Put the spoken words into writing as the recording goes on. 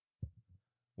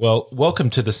Well,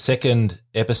 welcome to the second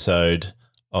episode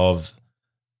of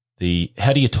the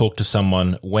How Do You Talk to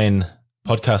Someone When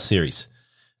podcast series.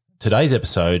 Today's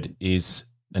episode is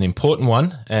an important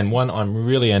one and one I'm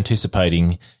really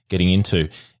anticipating getting into.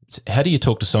 It's how do you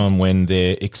talk to someone when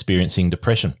they're experiencing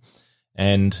depression?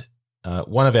 And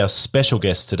one of our special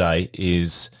guests today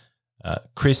is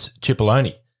Chris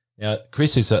Cipollone. Now,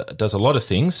 Chris does a lot of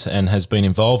things and has been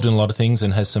involved in a lot of things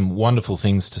and has some wonderful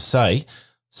things to say.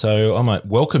 So I might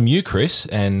welcome you, Chris,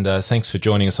 and thanks for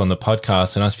joining us on the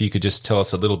podcast, and ask if you could just tell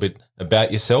us a little bit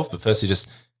about yourself. But firstly, just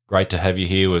great to have you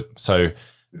here. We're so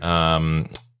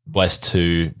blessed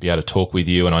to be able to talk with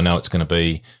you, and I know it's going to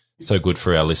be so good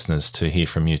for our listeners to hear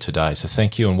from you today. So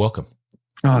thank you and welcome.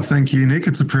 Oh, thank you, Nick.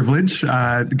 It's a privilege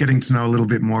getting to know a little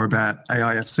bit more about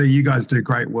AIFC. You guys do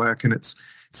great work, and it's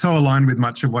so aligned with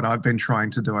much of what I've been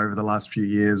trying to do over the last few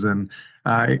years. And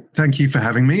thank you for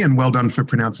having me, and well done for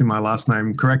pronouncing my last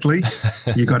name correctly.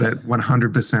 You got it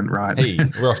 100% right. Hey,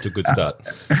 we're off to a good start.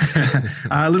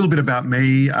 A little bit about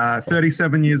me,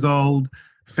 37 years old,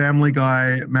 family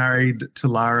guy, married to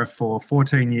Lara for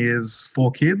 14 years,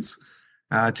 4 kids,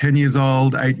 10 years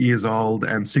old, 8 years old,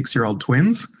 and 6-year-old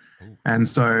twins. And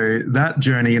so that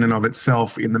journey in and of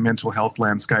itself in the mental health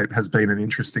landscape has been an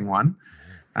interesting one.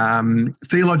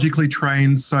 Theologically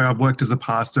trained, so I've worked as a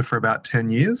pastor for about 10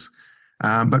 years.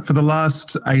 But for the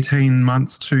last 18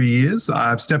 months, 2 years,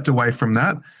 I've stepped away from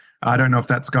that. I don't know if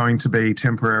that's going to be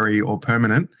temporary or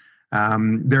permanent.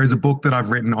 There is a book that I've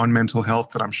written on mental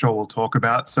health that I'm sure we'll talk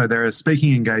about. So there are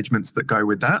speaking engagements that go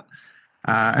with that.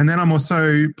 And then I'm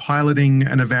also piloting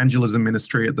an evangelism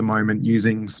ministry at the moment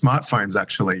using smartphones,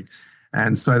 actually.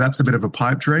 And so that's a bit of a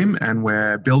pipe dream, and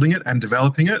we're building it and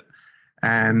developing it.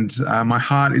 And my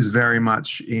heart is very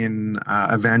much in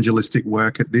evangelistic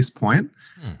work at this point.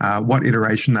 What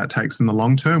iteration that takes in the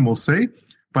long term, we'll see.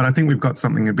 But I think we've got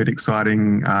something a bit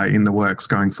exciting in the works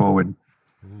going forward.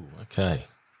 Ooh, okay.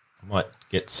 I might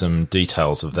get some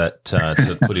details of that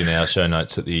to put in our show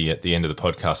notes at the end of the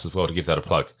podcast as well, to give that a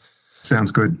plug.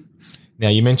 Sounds good. Now,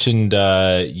 you mentioned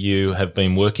you have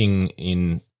been working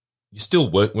in – you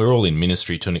still work – we're all in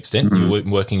ministry to an extent. Mm-hmm. You're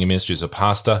working in ministry as a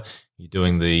pastor. You're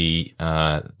doing the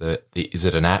is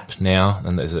it an app now?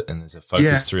 And there's a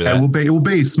focus through that. It will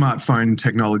be smartphone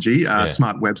technology,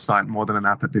 smart website more than an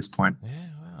app at this point. Yeah,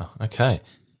 wow. Okay.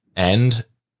 And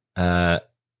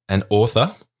an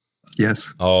author,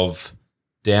 yes, of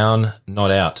Down,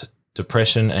 Not Out: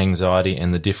 Depression, Anxiety,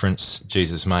 and the Difference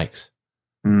Jesus Makes.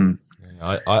 Mm.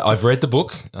 I've read the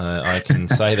book. I can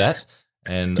say that.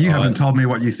 And you haven't told me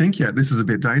what you think yet. This is a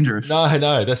bit dangerous. No,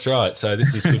 that's right. So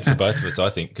this is good for both of us,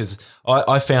 I think, because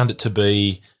I found it to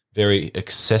be very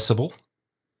accessible,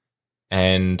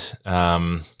 and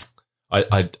I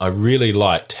really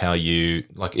liked how you,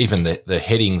 like, even the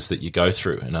headings that you go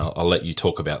through, and I'll let you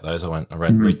talk about those. I won't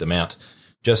read them out.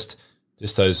 Just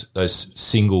those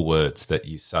single words that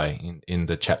you say in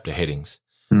the chapter headings,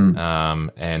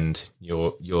 and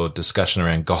your discussion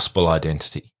around gospel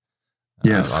identity.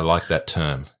 Yes, I like that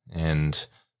term, and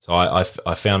so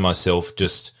I found myself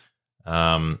just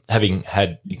having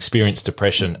had experienced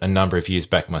depression a number of years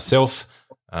back myself.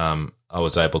 I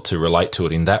was able to relate to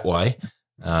it in that way,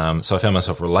 so I found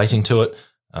myself relating to it.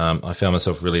 I found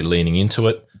myself really leaning into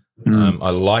it.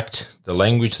 I liked the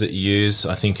language that you use.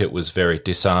 I think it was very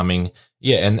disarming.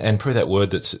 Yeah, and probably that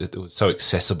word it was so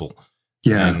accessible.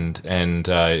 Yeah, and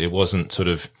it wasn't sort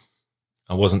of.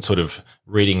 I wasn't sort of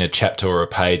reading a chapter or a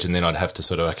page and then I'd have to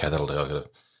sort of, okay, that'll do.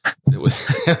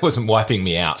 It wasn't wiping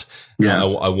me out. Yeah.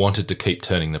 I wanted to keep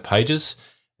turning the pages.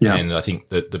 Yeah. And I think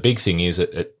that the big thing is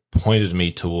it pointed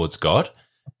me towards God.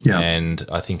 Yeah. And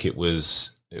I think it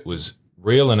was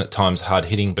real and at times hard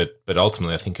hitting, but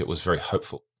ultimately I think it was very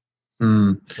hopeful.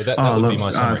 So that would be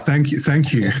my summary.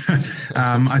 Thank you.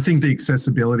 I think the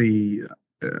accessibility,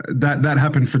 that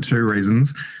happened for 2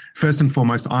 reasons. First and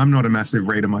foremost, I'm not a massive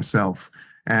reader myself,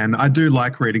 and I do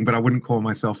like reading, but I wouldn't call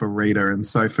myself a reader. And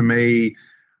so for me,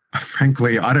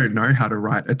 frankly, I don't know how to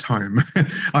write a tome.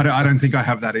 I don't think I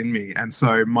have that in me. And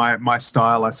so my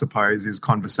style, I suppose, is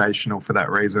conversational for that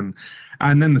reason.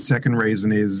 And then the second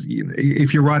reason is,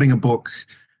 if you're writing a book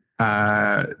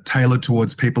tailored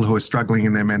towards people who are struggling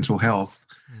in their mental health,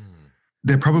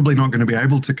 they're probably not going to be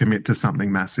able to commit to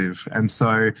something massive. And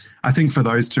so I think for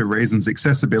those 2 reasons,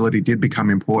 accessibility did become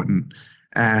important.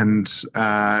 And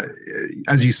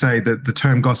as you say, the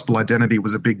term gospel identity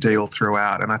was a big deal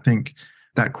throughout. And I think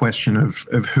that question of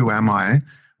who am I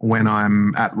when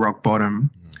I'm at rock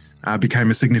bottom became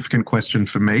a significant question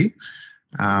for me.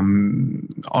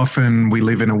 Often we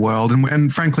live in a world,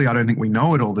 and frankly, I don't think we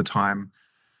know it all the time.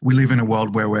 We live in a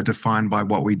world where we're defined by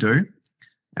what we do.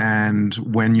 And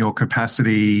when your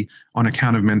capacity on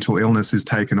account of mental illness is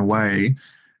taken away,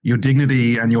 your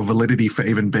dignity and your validity for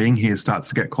even being here starts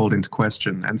to get called into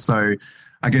question. And so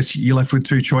I guess you're left with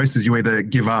two choices. You either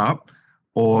give up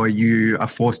or you are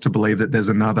forced to believe that there's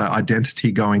another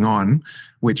identity going on,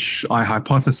 which I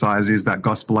hypothesize is that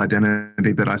gospel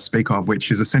identity that I speak of,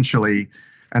 which is essentially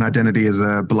an identity as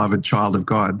a beloved child of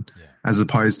God, as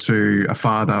opposed to a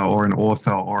father or an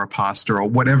author or a pastor or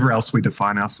whatever else we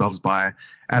define ourselves by.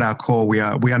 At our core, we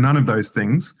are none of those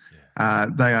things.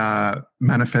 They are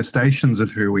manifestations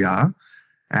of who we are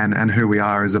and who we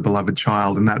are as a beloved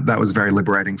child. And that was very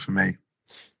liberating for me.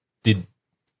 Did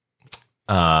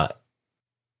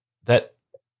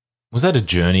was that a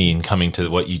journey in coming to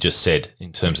what you just said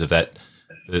in terms of that,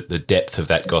 the depth of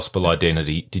that gospel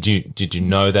identity? Did you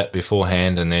know that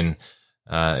beforehand, and then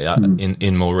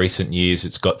in more recent years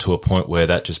it's got to a point where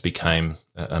that just became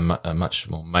a much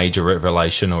more major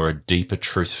revelation or a deeper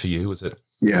truth for you? Was it?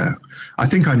 Yeah, I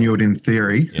think I knew it in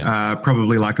theory.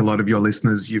 Probably like a lot of your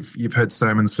listeners, you've heard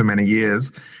sermons for many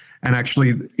years, and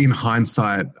actually, in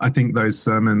hindsight, I think those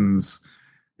sermons.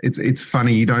 It's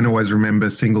funny, you don't always remember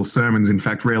single sermons. In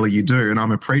fact, rarely you do. And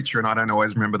I'm a preacher and I don't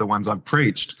always remember the ones I've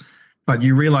preached. But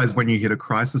you realize when you hit a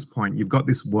crisis point, you've got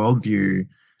this worldview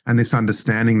and this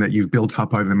understanding that you've built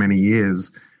up over many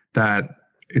years that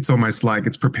it's almost like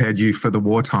it's prepared you for the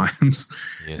war times.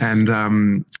 Yes. And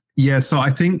so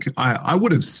I think I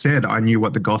would have said I knew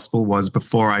what the gospel was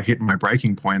before I hit my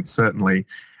breaking point, certainly.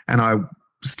 And I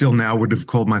still now would have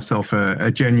called myself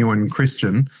a genuine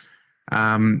Christian.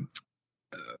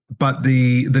 But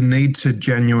the need to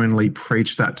genuinely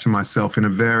preach that to myself in a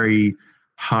very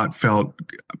heartfelt,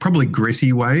 probably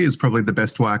gritty way is probably the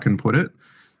best way I can put it.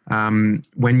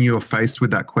 When you're faced with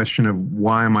that question of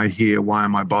why am I here? Why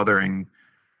am I bothering?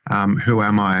 Who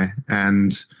am I?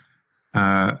 And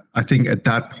I think at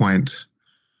that point,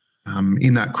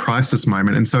 in that crisis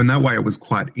moment, and so in that way it was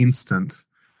quite instant.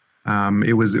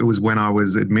 It was when I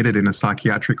was admitted in a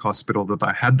psychiatric hospital that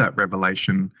I had that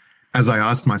revelation. As I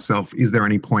asked myself, is there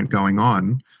any point going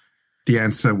on? The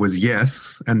answer was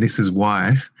yes, and this is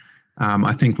why.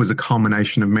 I think was a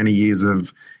culmination of many years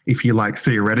of, if you like,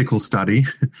 theoretical study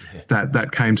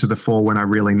that came to the fore when I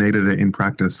really needed it in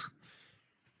practice.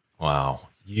 Wow.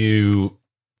 There's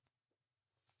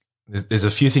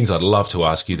a few things I'd love to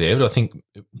ask you there, but I think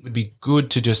it would be good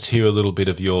to just hear a little bit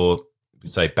of your,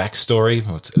 say, backstory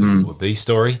or the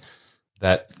story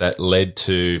that led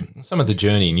to some of the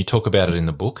journey, and you talk about it in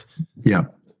the book. Yeah. Are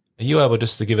you able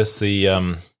just to give us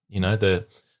the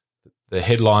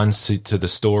headlines to the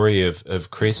story of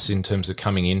Chris in terms of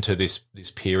coming into this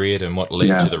period and what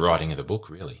led to the writing of the book,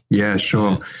 really? Yeah,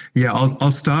 sure. Yeah, I'll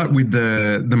start with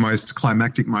the most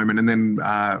climactic moment and then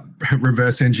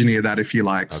reverse engineer that if you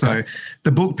like. Okay. So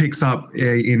the book picks up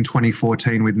in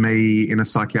 2014 with me in a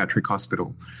psychiatric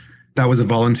hospital. That was a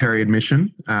voluntary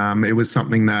admission. It was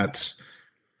something that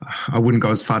I wouldn't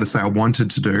go as far to say I wanted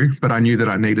to do, but I knew that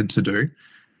I needed to do.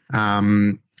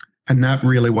 And that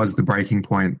really was the breaking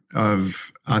point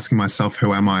of asking myself,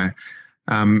 who am I?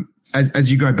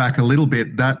 As you go back a little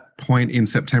bit, that point in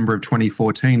September of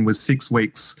 2014 was 6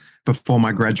 weeks before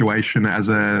my graduation as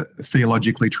a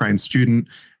theologically trained student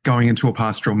going into a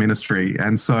pastoral ministry.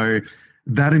 And so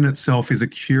that in itself is a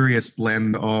curious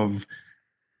blend of,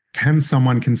 can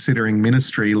someone considering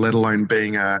ministry, let alone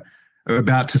being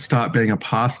about to start being a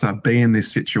pastor, be in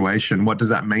this situation? What does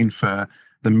that mean for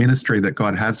the ministry that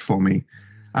God has for me?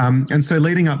 And so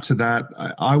leading up to that,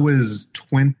 I was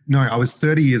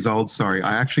 30 years old, sorry.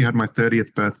 I actually had my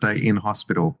 30th birthday in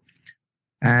hospital.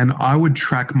 And I would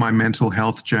track my mental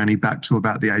health journey back to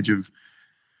about the age of,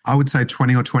 I would say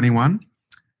 20 or 21.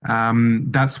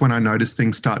 That's when I noticed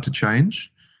things start to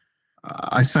change.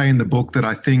 I say in the book that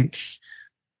I think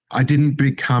I didn't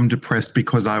become depressed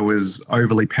because I was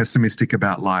overly pessimistic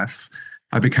about life.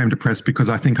 I became depressed because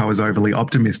I think I was overly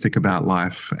optimistic about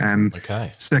life. And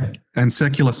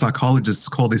secular psychologists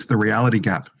call this the reality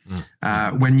gap.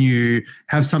 When you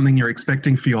have something you're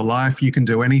expecting for your life, you can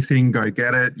do anything, go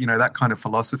get it, that kind of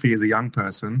philosophy as a young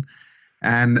person.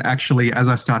 And actually, as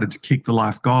I started to kick the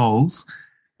life goals,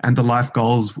 and the life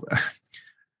goals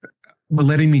were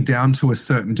letting me down to a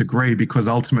certain degree, because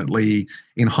ultimately,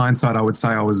 in hindsight, I would say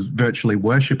I was virtually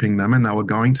worshipping them and they were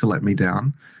going to let me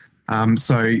down.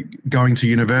 So going to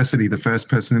university, the first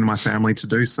person in my family to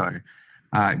do so,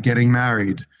 getting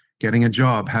married, getting a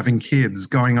job, having kids,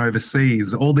 going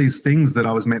overseas, all these things that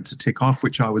I was meant to tick off,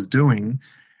 which I was doing,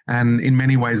 and in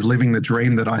many ways living the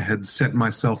dream that I had set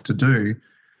myself to do,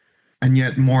 and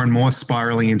yet more and more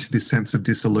spiraling into this sense of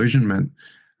disillusionment.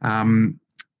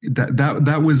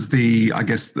 that was the, I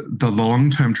guess, the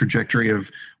long-term trajectory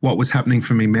of what was happening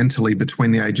for me mentally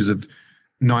between the ages of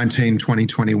 19, 20,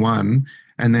 21,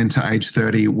 and then to age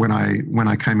 30 when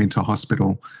I came into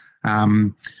hospital.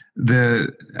 As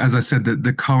I said,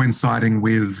 the coinciding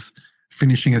with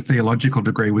finishing a theological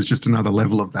degree was just another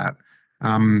level of that.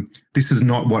 This is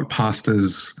not what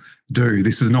pastors do.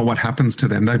 This is not what happens to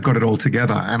them. They've got it all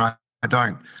together, and I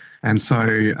don't. And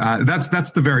so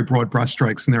that's the very broad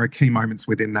brushstrokes, and there are key moments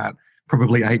within that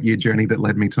probably 8-year journey that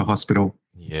led me to hospital.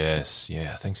 Yes,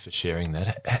 yeah. Thanks for sharing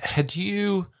that. Had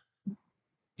you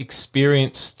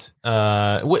experienced?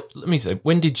 Let me say,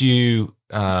 when did you?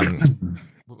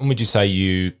 When would you say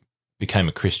you became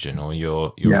a Christian, or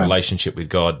your relationship with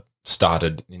God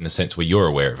started in the sense where you're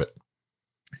aware of it?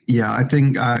 Yeah, I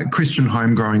think Christian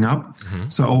home growing up,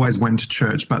 so I always went to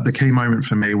church. But the key moment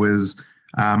for me was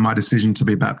my decision to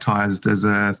be baptized as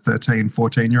a 13,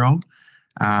 14-year-old.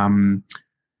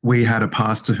 We had a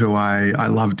pastor who I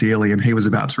loved dearly, and he was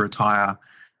about to retire.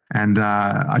 And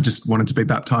I just wanted to be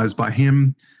baptized by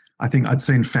him. I think I'd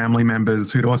seen family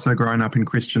members who'd also grown up in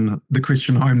the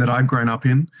Christian home that I'd grown up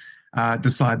in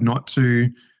decide not to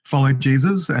follow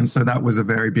Jesus. And so that was a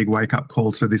very big wake-up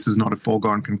call to this is not a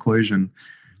foregone conclusion.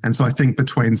 And so I think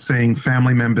between seeing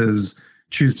family members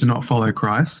choose to not follow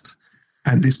Christ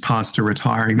and this pastor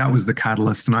retiring, that was the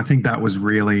catalyst. And I think that was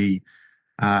really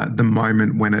the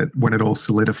moment when it all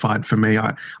solidified for me.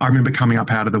 I remember coming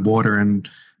up out of the water and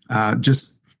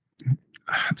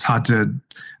it's hard to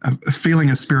feeling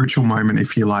a spiritual moment,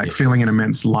 if you like, feeling an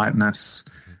immense lightness,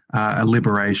 a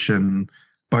liberation,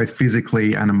 both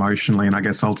physically and emotionally, and I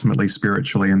guess ultimately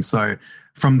spiritually. And so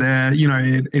from there,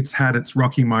 it's had its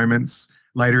rocky moments.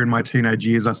 Later in my teenage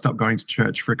years, I stopped going to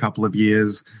church for a couple of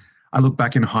years. I look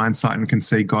back in hindsight and can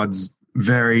see God's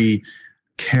very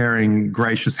caring,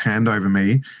 gracious hand over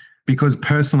me, because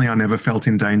personally, I never felt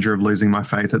in danger of losing my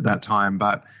faith at that time.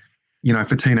 But,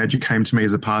 if a teenager came to me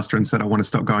as a pastor and said, I want to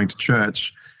stop going to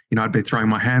church, I'd be throwing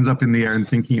my hands up in the air and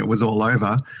thinking it was all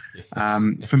over.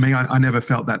 Yes. For me, I never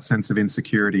felt that sense of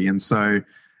insecurity. And so,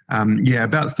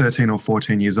 about 13 or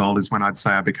 14 years old is when I'd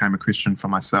say I became a Christian for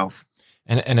myself.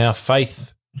 And our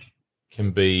faith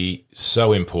can be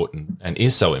so important and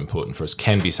is so important for us,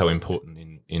 can be so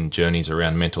important in journeys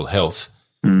around mental health.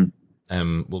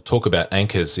 We'll talk about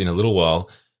anchors in a little while.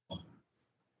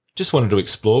 Just wanted to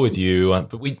explore with you,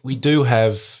 but we do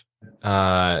have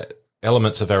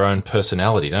elements of our own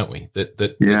personality, don't we,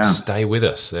 that stay with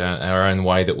us, our own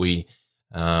way that we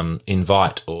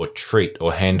invite or treat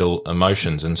or handle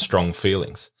emotions and strong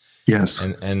feelings. Yes.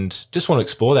 And just want to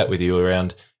explore that with you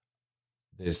around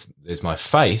there's my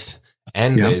faith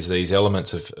and there's these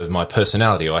elements of my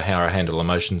personality or how I handle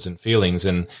emotions and feelings.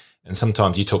 And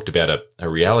sometimes you talked about a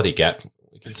reality gap.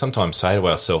 We can sometimes say to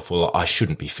ourselves, well, I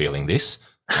shouldn't be feeling this.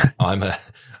 I'm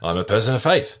a person of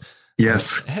faith.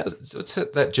 Yes. What's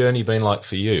that journey been like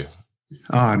for you?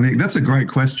 Oh, Nick, that's a great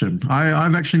question.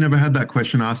 I've actually never had that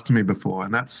question asked to me before,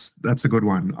 and that's a good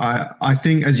one. I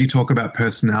think as you talk about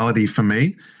personality, for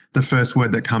me, the first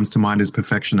word that comes to mind is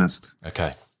perfectionist.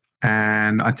 Okay.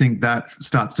 And I think that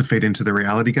starts to feed into the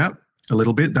reality gap a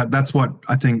little bit. That's what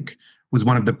I think was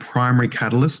one of the primary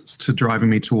catalysts to driving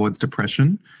me towards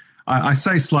depression. I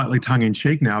say slightly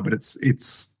tongue-in-cheek now, but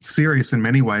it's serious in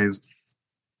many ways.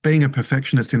 Being a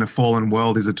perfectionist in a fallen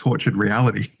world is a tortured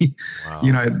reality. Wow.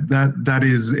 That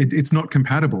is it's not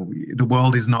compatible. The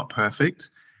world is not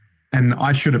perfect, and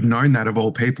I should have known that of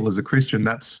all people as a Christian.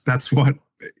 That's what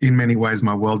in many ways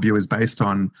my worldview is based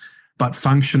on. But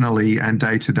functionally and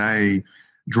day to day,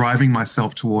 driving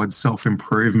myself towards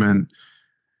self-improvement,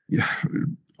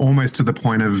 almost to the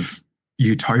point of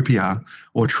utopia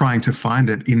or trying to find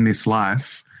it in this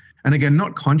life. And again,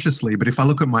 not consciously, but if I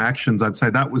look at my actions, I'd say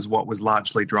that was what was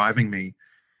largely driving me.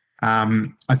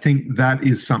 I think that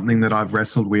is something that I've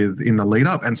wrestled with in the lead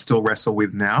up and still wrestle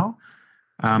with now.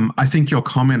 I think your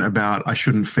comment about I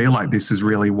shouldn't feel like this is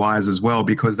really wise as well,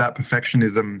 because that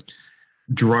perfectionism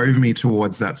drove me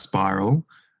towards that spiral.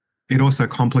 It also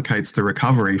complicates the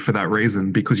recovery for that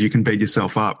reason, because you can beat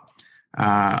yourself up.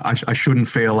 I shouldn't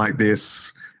feel like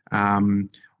this.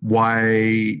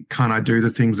 Why can't I do the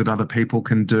things that other people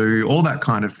can do? All that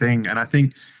kind of thing. And I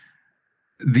think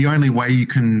the only way you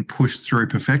can push through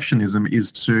perfectionism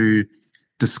is to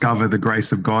discover the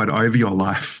grace of God over your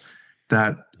life,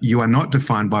 that you are not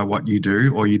defined by what you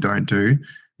do or you don't do.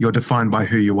 You're defined by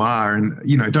who you are. And,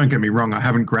 don't get me wrong, I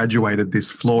haven't graduated this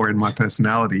flaw in my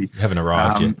personality. You haven't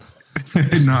arrived yet.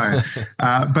 No,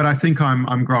 but I think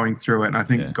I'm growing through it. And I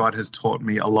think God has taught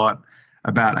me a lot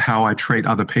about how I treat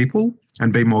other people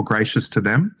and be more gracious to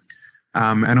them.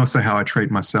 And also how I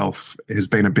treat myself has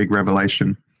been a big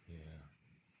revelation.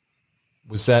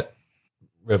 was that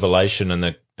revelation and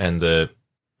the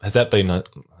has that been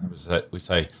we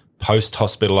say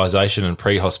post-hospitalization and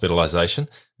pre-hospitalization?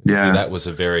 Yeah. That was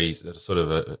a very sort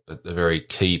of a very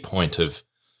key point of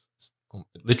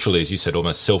literally, as you said,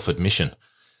 almost self-admission.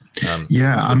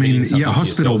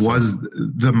 Hospital was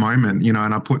the moment, and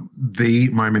I put the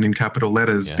moment in capital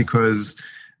letters because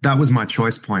that was my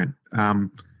choice point.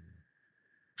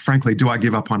 Frankly, do I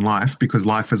give up on life because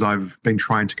life as I've been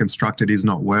trying to construct it is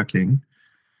not working?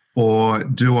 Or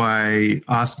do I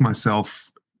ask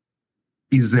myself,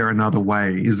 is there another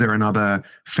way? Is there another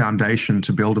foundation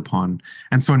to build upon?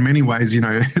 And so in many ways,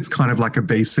 it's kind of like a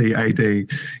BCAD.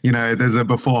 There's a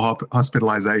before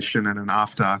hospitalization and an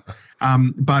after.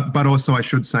 But also I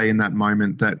should say in that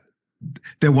moment that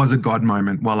there was a God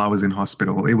moment while I was in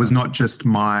hospital. It was not just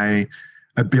my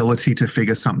ability to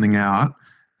figure something out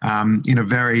in a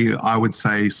very, I would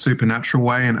say, supernatural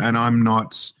way. And I'm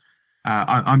not,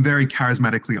 I'm very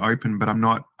charismatically open, but I'm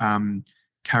not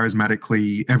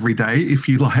charismatically everyday, if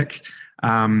you like.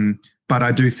 But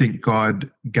I do think God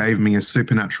gave me a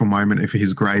supernatural moment of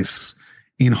his grace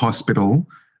in hospital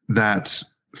that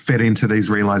fed into these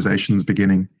realizations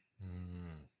beginning.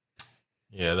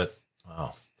 Yeah,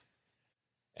 wow.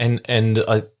 And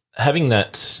having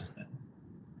that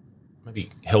maybe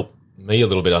help me a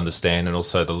little bit understand, and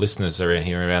also the listeners around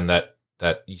here around that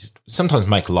you sometimes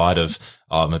make light of,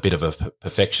 I'm a bit of a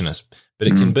perfectionist, but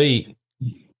it can be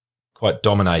quite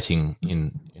dominating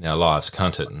in our lives,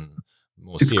 can't it? And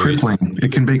more it's serious. Crippling.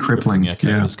 It can be crippling. Okay,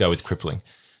 yeah. Let's go with crippling.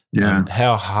 Yeah.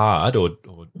 How hard or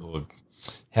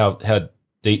how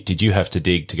deep did you have to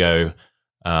dig to go?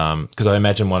 Because I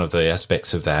imagine one of the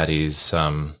aspects of that is,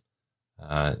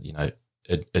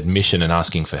 admission and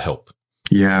asking for help.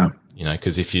 Yeah.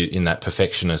 Because if you're in that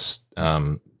perfectionist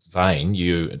vein,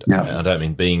 I don't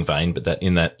mean being vain, but that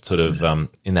in that sort of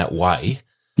in that way,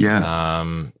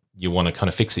 you want to kind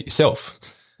of fix it yourself.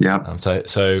 Yeah.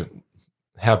 So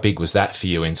how big was that for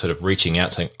you in sort of reaching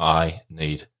out, saying, I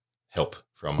need help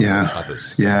from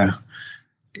others? Yeah.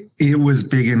 It was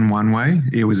big in one way.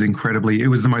 It was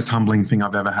the most humbling thing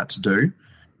I've ever had to do.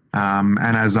 And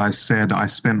as I said, I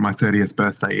spent my 30th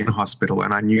birthday in hospital,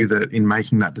 and I knew that in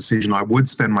making that decision, I would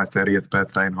spend my 30th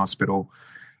birthday in hospital.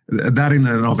 That in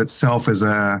and of itself is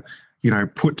a,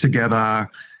 put together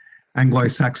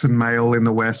Anglo-Saxon male in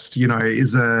the West,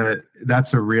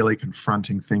 that's a really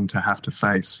confronting thing to have to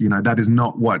face. That is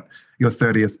not what your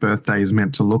 30th birthday is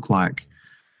meant to look like.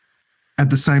 At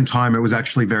the same time, it was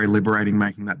actually very liberating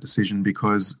making that decision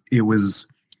because it was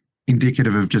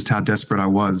indicative of just how desperate I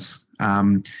was.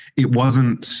 It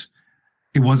wasn't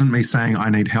me saying I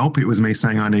need help. It was me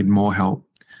saying I need more help.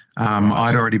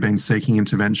 I'd already been seeking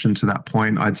intervention to that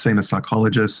point. I'd seen a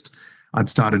psychologist. I'd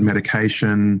started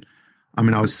medication. I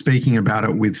mean, I was speaking about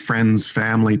it with friends,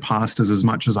 family, pastors as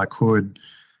much as I could.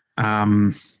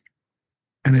 And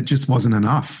it just wasn't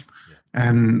enough.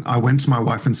 And I went to my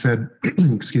wife and said,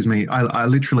 excuse me, I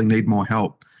literally need more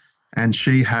help. And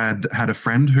she had a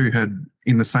friend who had,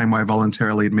 in the same way,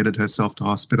 voluntarily admitted herself to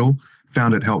hospital,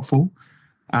 found it helpful.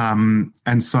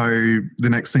 And so the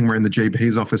next thing, we're in the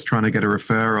GP's office trying to get a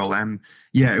referral. And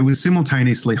it was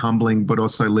simultaneously humbling, but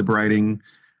also liberating.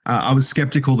 I was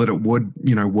skeptical that it would,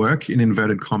 work, in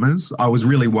inverted commas. I was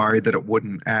really worried that it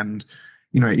wouldn't. And,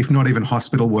 if not even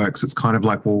hospital works, it's kind of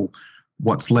like, well,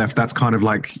 what's left? That's kind of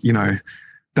like,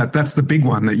 that's the big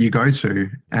one that you go to.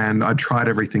 And I tried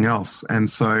everything else. And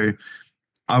so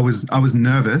I was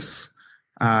nervous.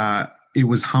 It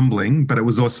was humbling, but it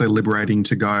was also liberating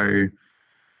to go,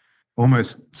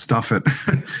 almost stuff it.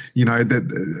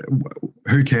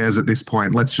 Who cares at this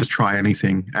point? Let's just try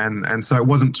anything. And so it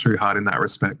wasn't too hard in that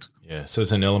respect. Yeah. So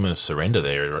there's an element of surrender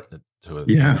there to it.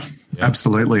 Yeah,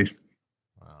 absolutely.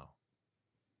 Wow.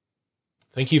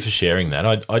 Thank you for sharing that.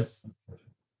 I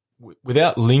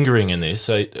without lingering in this,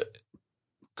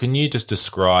 can you just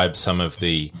describe some of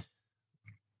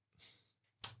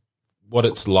what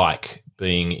it's like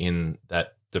being in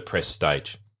that depressed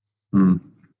stage?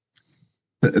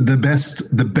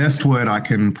 The best word I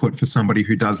can put for somebody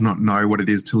who does not know what it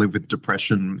is to live with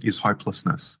depression is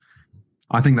hopelessness.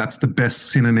 I think that's the best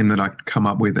synonym that I could come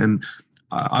up with. And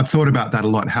I've thought about that a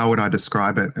lot. How would I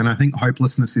describe it? And I think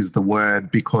hopelessness is the word,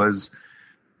 because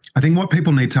I think what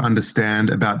people need to understand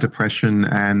about depression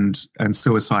and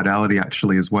suicidality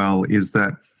actually as well is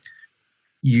that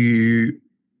you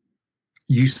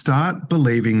start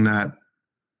believing that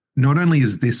not only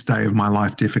is this day of my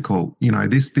life difficult,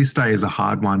 this day is a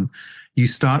hard one. You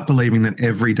start believing that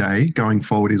every day going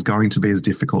forward is going to be as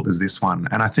difficult as this one.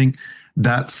 And I think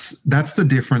that's the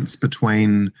difference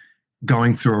between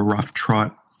going through a rough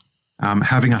trot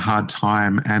having a hard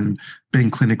time and being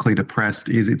clinically depressed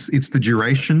is it's the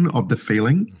duration of the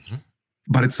feeling, Mm-hmm.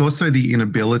 but it's also the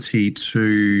inability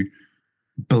to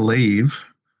believe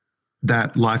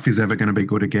that life is ever going to be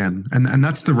good again. And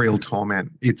that's the real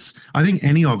torment. I think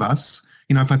any of us,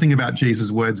 if I think about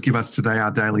Jesus' words, give us today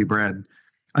our daily bread,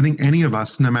 I think any of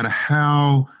us, no matter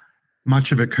how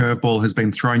much of a curveball has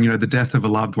been thrown, the death of a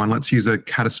loved one, let's use a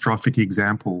catastrophic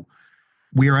example,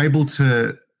 we are able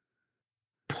to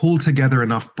pull together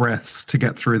enough breaths to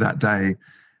get through that day,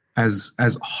 as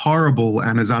horrible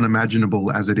and as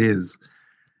unimaginable as it is.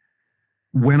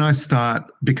 When I start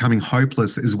becoming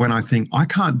hopeless is when I think, I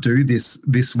can't do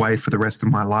this way for the rest of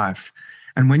my life.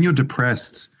 And when you're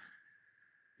depressed,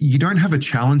 you don't have a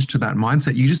challenge to that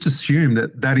mindset. You just assume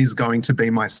that is going to be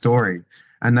my story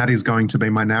and that is going to be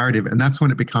my narrative. And that's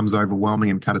when it becomes overwhelming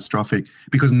and catastrophic,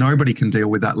 because nobody can deal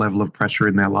with that level of pressure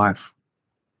in their life.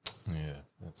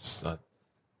 Yeah,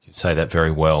 you say that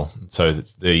very well. So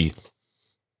the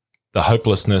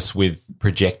hopelessness with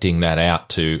projecting that out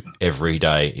to every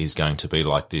day is going to be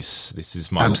like this. This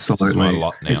is my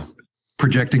lot now.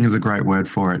 Projecting is a great word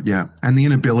for it, yeah. And the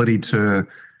inability to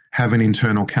have an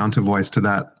internal counter voice to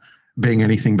that being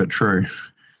anything but true.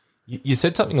 You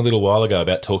said something a little while ago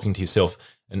about talking to yourself,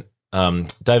 and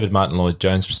David Martin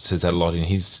Lloyd-Jones says that a lot in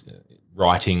his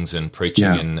writings and preaching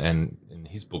and in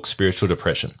his book, Spiritual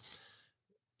Depression.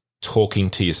 Talking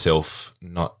to yourself,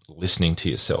 not listening to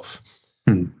yourself.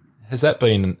 Has that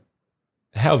been,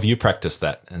 how have you practiced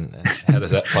that, and how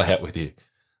does that play out with you?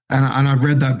 And I've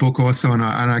read that book also, and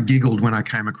I giggled when I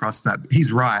came across that.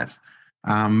 He's right.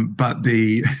 But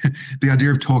the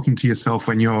idea of talking to yourself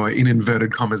when you're in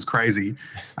inverted commas crazy,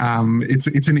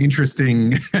 it's an interesting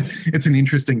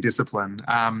discipline,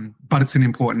 but it's an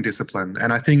important discipline.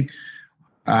 And I think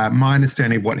my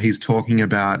understanding of what he's talking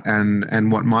about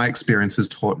and what my experience has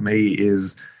taught me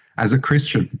is, as a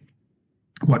Christian,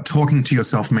 what talking to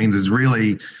yourself means is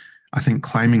really, I think,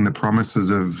 claiming the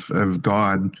promises of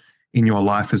God in your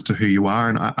life as to who you are.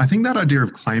 And I think that idea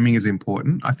of claiming is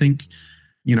important. I think,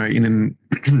 in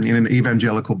an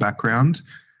evangelical background,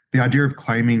 the idea of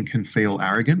claiming can feel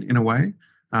arrogant in a way.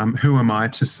 Who am I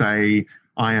to say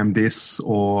I am this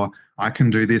or I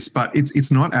can do this? But it's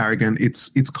not arrogant.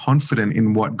 It's confident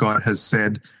in what God has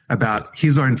said about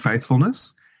his own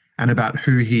faithfulness and about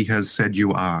who he has said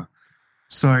you are.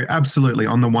 So absolutely,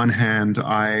 on the one hand,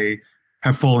 I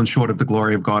have fallen short of the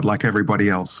glory of God like everybody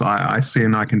else. I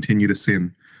sin, I continue to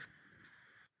sin.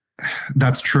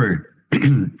 That's true.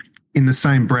 In the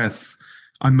same breath,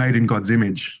 I'm made in God's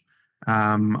image.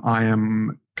 I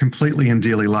am completely and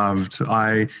dearly loved.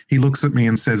 He looks at me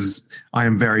and says, I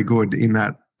am very good in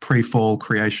that pre-fall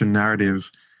creation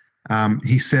narrative.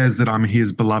 He says that I'm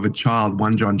his beloved child,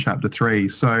 1 John chapter 3.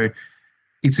 So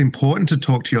it's important to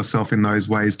talk to yourself in those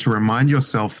ways, to remind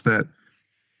yourself that,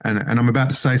 and I'm about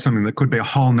to say something that could be a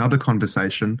whole nother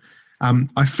conversation.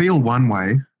 I feel one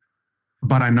way,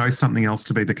 but I know something else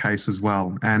to be the case as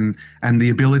well. And the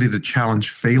ability to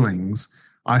challenge feelings,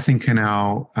 I think in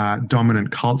our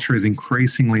dominant culture, is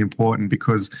increasingly important,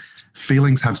 because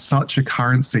feelings have such a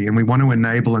currency and we want to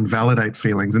enable and validate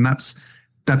feelings. And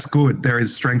that's good. There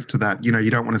is strength to that.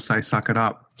 You don't want to say, suck it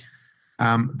up.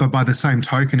 But by the same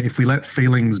token, if we let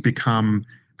feelings become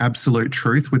absolute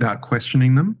truth without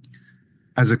questioning them,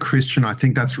 as a Christian, I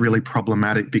think that's really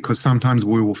problematic, because sometimes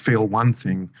we will feel one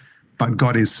thing, but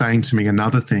God is saying to me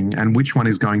another thing, and which one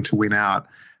is going to win out?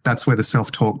 That's where the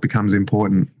self-talk becomes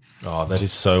important. Oh, that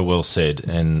is so well said,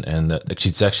 and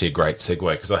it's actually a great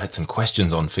segue, because I had some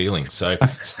questions on feelings. So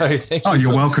thank you.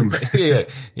 You're welcome. Yeah,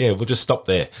 we'll just stop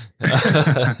there.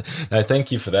 No,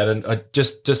 thank you for that. And I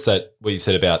just that what you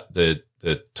said about the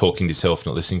talking to yourself,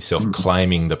 not listening to yourself,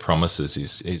 claiming the promises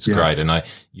is great, and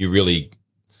you really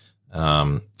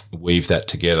weave that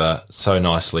together so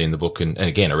nicely in the book, and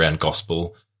again around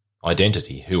gospel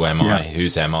identity. Who am I?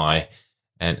 Whose am I?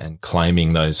 And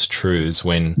claiming those truths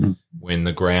when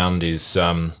the ground is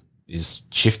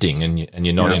shifting and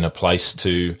you're not in a place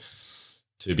to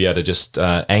be able to just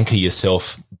anchor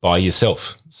yourself by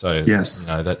yourself. So yes,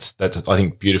 that's I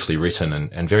think beautifully written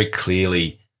and very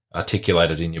clearly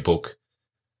articulated in your book.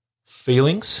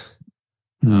 Feelings.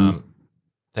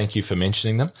 Thank you for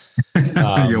mentioning them.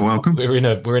 You're welcome. We're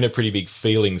in a pretty big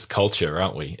feelings culture,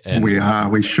 aren't we? And we are.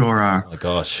 We sure are. Oh my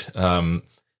gosh.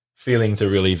 Feelings are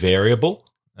really variable.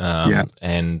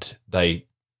 And they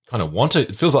kind of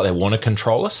it feels like they want to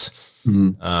control us.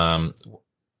 If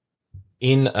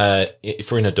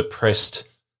we're in a depressed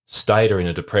state or in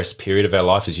a depressed period of our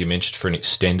life, as you mentioned, for an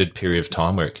extended period of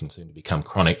time where it can soon become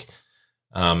chronic,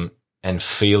 and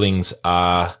feelings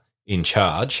are in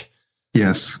charge.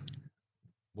 Yes.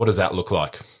 What does that look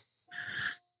like?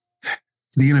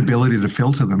 the inability to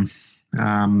filter them.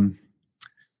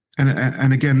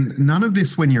 And again, none of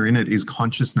this when you're in it is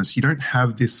consciousness. You don't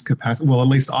have this capacity. Well, at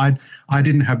least I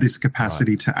didn't have this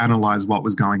capacity to analyze what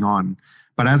was going on.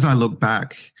 But as I look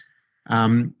back,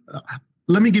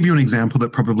 let me give you an example that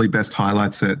probably best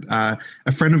highlights it. A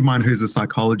friend of mine who's a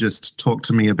psychologist talked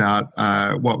to me about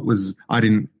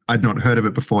I'd not heard of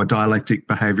it before, dialectic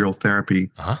behavioral therapy.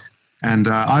 Uh-huh. And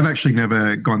I've actually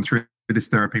never gone through this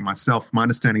therapy myself. My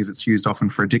understanding is it's used often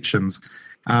for addictions.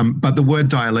 But the word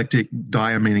dialectic,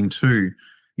 dia meaning two,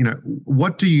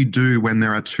 what do you do when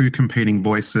there are two competing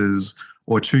voices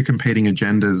or two competing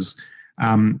agendas?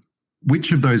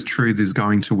 Which of those truths is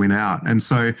going to win out? And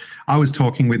so I was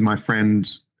talking with my friend,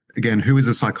 again, who is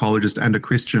a psychologist and a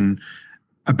Christian,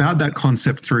 about that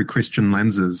concept through Christian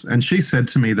lenses. And she said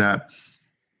to me that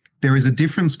there is a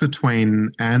difference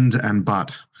between and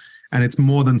but. And it's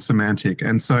more than semantic.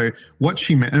 And so what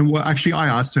she meant, and actually I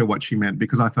asked her what she meant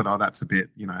because I thought, that's a bit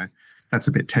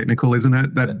technical, isn't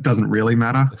it? That doesn't really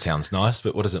matter. It sounds nice,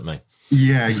 but what does it mean?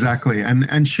 Yeah, exactly.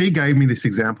 And she gave me this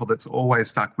example that's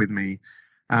always stuck with me.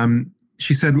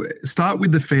 She said, start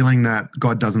with the feeling that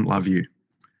God doesn't love you,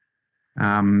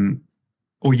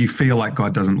 or you feel like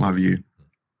God doesn't love you.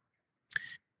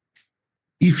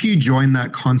 If you join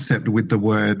that concept with the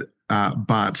word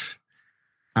but,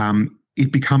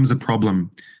 it becomes a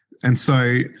problem. And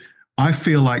so I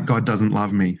feel like God doesn't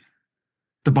love me.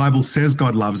 The Bible says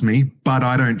God loves me, but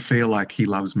I don't feel like he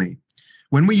loves me.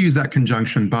 When we use that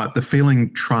conjunction, but, the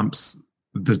feeling trumps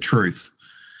the truth.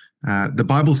 The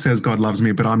Bible says God loves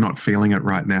me, but I'm not feeling it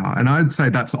right now. And I'd say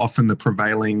that's often the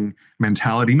prevailing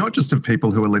mentality, not just of people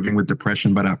who are living with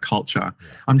depression, but our culture.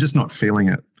 I'm just not feeling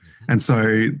it. And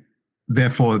so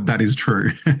therefore that is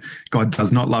true. God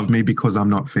does not love me because I'm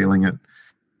not feeling it.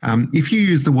 If you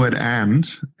use the word and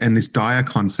this dia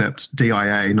concept,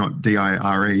 D-I-A, not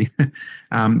D-I-R-E,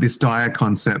 this dia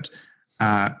concept,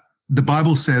 the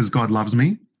Bible says God loves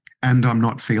me and I'm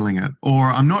not feeling it. Or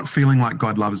I'm not feeling like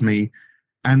God loves me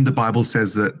and the Bible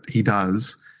says that he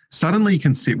does. Suddenly you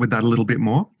can sit with that a little bit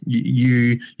more.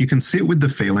 You can sit with the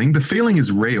feeling. The feeling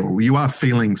is real. You are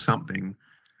feeling something.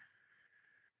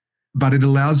 But it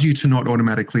allows you to not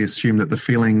automatically assume that the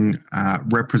feeling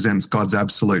represents God's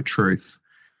absolute truth.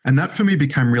 And that for me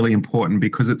became really important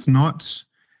because it's not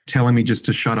telling me just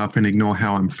to shut up and ignore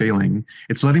how I'm feeling.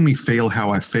 It's letting me feel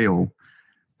how I feel,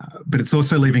 but it's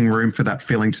also leaving room for that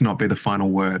feeling to not be the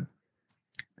final word.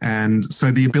 And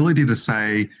so the ability to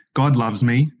say, God loves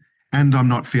me and I'm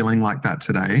not feeling like that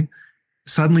today,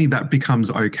 suddenly that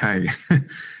becomes okay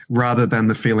rather than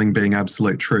the feeling being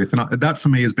absolute truth. And that for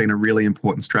me has been a really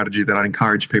important strategy that I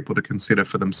encourage people to consider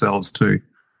for themselves too.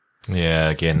 Yeah,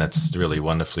 again, that's really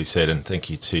wonderfully said, and thank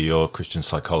you to your Christian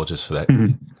psychologist for that.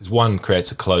 Because one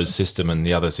creates a closed system and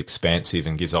the other's expansive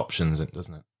and gives options,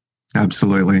 doesn't it?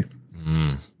 Absolutely.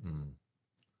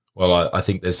 Well, I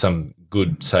think there's some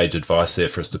good sage advice there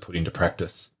for us to put into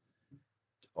practice.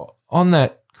 On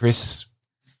that, Chris,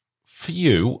 for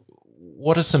you,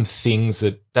 what are some things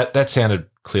that sounded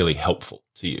clearly helpful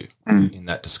to you in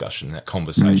that discussion, that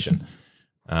conversation?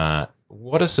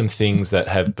 What are some things that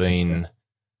have been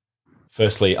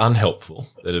firstly unhelpful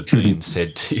that have been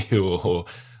said to you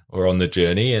or on the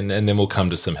journey, and then we'll come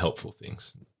to some helpful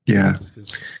things. Yeah.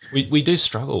 Because we do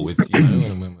struggle with,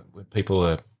 when people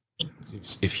are,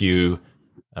 if you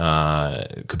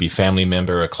could be a family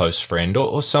member, a close friend,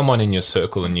 or someone in your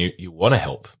circle and you want to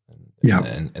help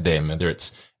and them, whether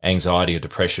it's anxiety or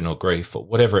depression or grief or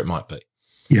whatever it might be.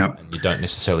 Yeah. And you don't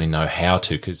necessarily know how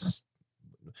to because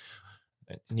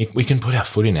we can put our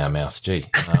foot in our mouth,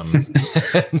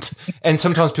 and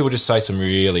sometimes people just say some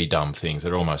really dumb things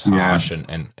that are almost harsh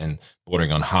and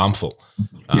bordering on harmful.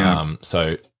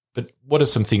 But what are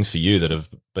some things for you that have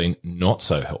been not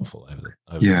so helpful over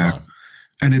time?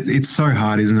 And it's so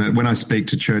hard, isn't it? When I speak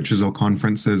to churches or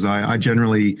conferences, I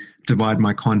generally divide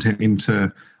my content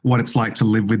into what it's like to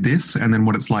live with this and then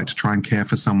what it's like to try and care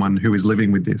for someone who is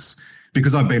living with this.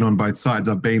 Because I've been on both sides.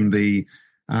 I've been the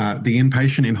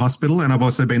inpatient in hospital, and I've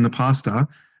also been the pastor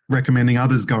recommending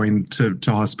others going to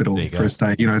hospital for a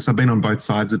stay. So I've been on both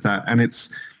sides of that, and it's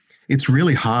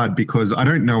really hard because I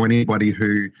don't know anybody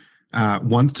who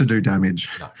wants to do damage,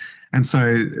 and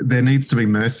so there needs to be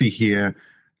mercy here,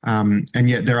 and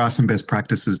yet there are some best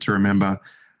practices to remember.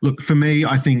 Look, for me,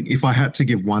 I think if I had to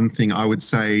give one thing, I would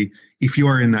say if you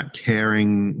are in that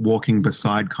caring, walking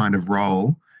beside kind of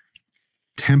role,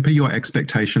 temper your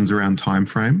expectations around time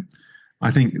frame. I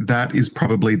think that is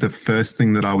probably the first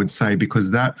thing that I would say,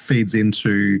 because that feeds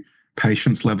into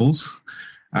patience levels.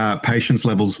 Patience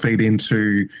levels feed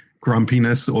into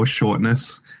grumpiness or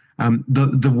shortness.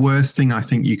 The worst thing I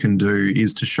think you can do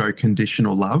is to show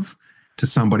conditional love to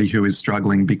somebody who is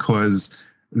struggling, because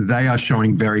they are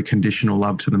showing very conditional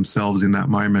love to themselves in that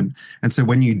moment. And so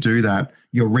when you do that,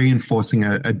 you're reinforcing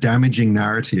a damaging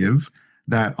narrative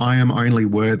that I am only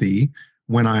worthy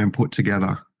when I am put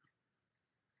together.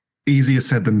 Easier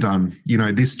said than done.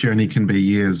 This journey can be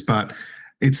years, but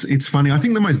it's funny. I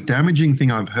think the most damaging thing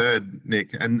I've heard,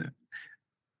 Nick, and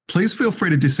please feel free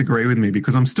to disagree with me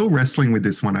because I'm still wrestling with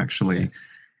this one actually,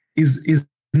 is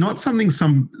not something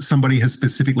somebody has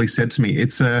specifically said to me.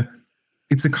 It's a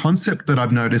concept that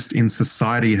I've noticed in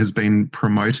society has been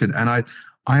promoted, and I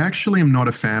actually am not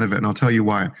a fan of it, and I'll tell you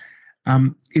why.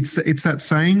 It's that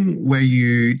saying where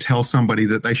you tell somebody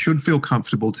that they should feel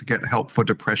comfortable to get help for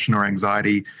depression or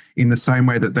anxiety in the same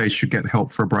way that they should get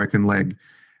help for a broken leg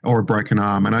or a broken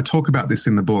arm. And I talk about this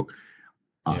in the book.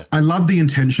 Yeah. I love the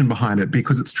intention behind it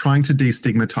because it's trying to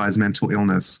destigmatize mental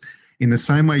illness. In the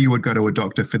same way you would go to a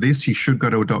doctor for this, you should go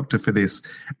to a doctor for this.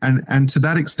 And to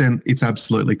that extent, it's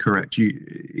absolutely correct.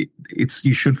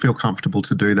 You should feel comfortable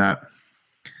to do that.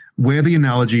 Where the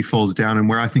analogy falls down and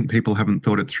where I think people haven't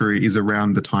thought it through is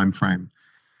around the time frame.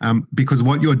 Because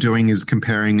what you're doing is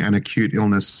comparing an acute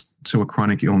illness to a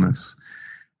chronic illness.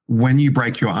 When you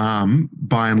break your arm,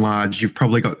 by and large, you've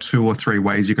probably got 2 or 3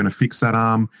 ways you're going to fix that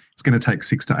arm. It's going to take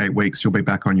 6 to 8 weeks. You'll be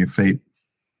back on your feet.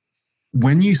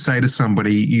 When you say to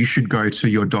somebody, you should go to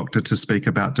your doctor to speak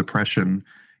about depression,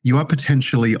 you are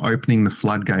potentially opening the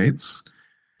floodgates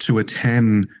to a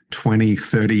 10, 20,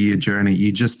 30-year journey.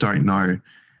 You just don't know,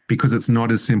 because it's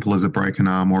not as simple as a broken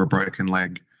arm or a broken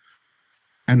leg.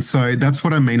 And so that's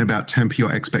what I mean about temper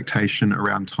your expectation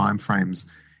around timeframes.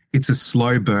 It's a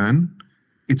slow burn.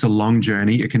 It's a long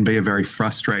journey. It can be a very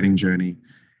frustrating journey.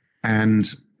 And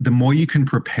the more you can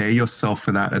prepare yourself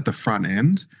for that at the front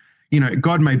end,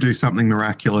 God may do something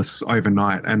miraculous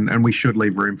overnight, and we should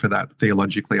leave room for that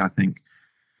theologically, I think.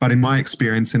 But in my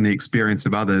experience and the experience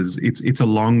of others, it's a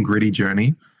long, gritty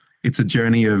journey. It's a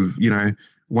journey of,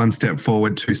 1 step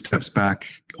forward, 2 steps back,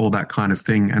 all that kind of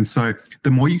thing. And so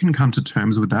the more you can come to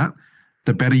terms with that,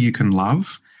 the better you can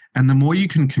love. And the more you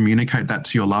can communicate that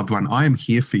to your loved one, I am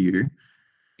here for you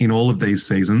in all of these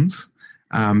seasons.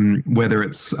 Whether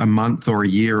it's a month or a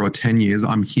year or 10 years,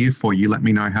 I'm here for you. Let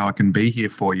me know how I can be here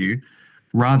for you,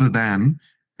 rather than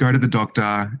go to the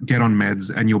doctor, get on meds,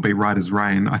 and you'll be right as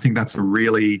rain. I think that's a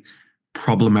really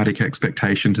problematic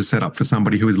expectation to set up for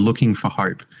somebody who is looking for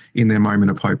hope in their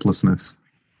moment of hopelessness.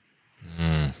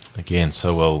 Again,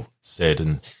 so well said,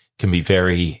 and can be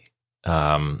very,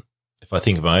 if I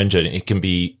think of my own journey, it can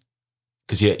be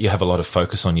because you have a lot of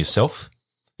focus on yourself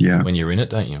when you're in it,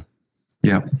 don't you?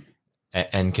 Yeah.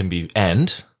 And can be,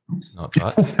 not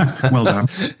but. Well done.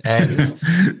 And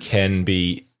can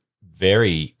be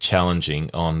very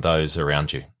challenging on those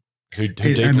around you who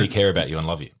deeply care about you and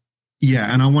love you.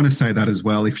 Yeah, and I want to say that as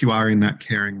well. If you are in that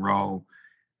caring role,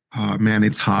 man,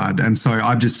 it's hard. And so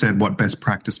I've just said what best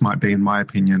practice might be, in my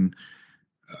opinion.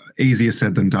 Easier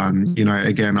said than done.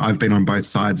 Again, I've been on both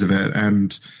sides of it,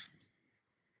 and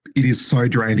it is so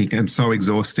draining and so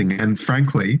exhausting. And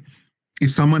frankly,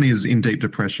 if someone is in deep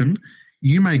depression,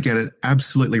 you may get it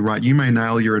absolutely right. You may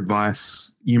nail your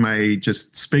advice. You may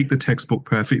just speak the textbook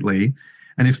perfectly.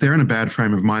 And if they're in a bad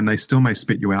frame of mind, they still may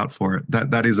spit you out for it.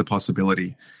 That is a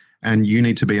possibility. And you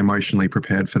need to be emotionally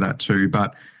prepared for that too.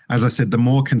 But as I said, the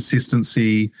more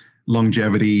consistency,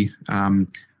 longevity,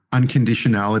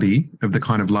 unconditionality of the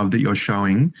kind of love that you're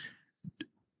showing,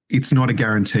 it's not a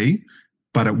guarantee,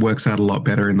 but it works out a lot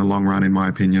better in the long run, in my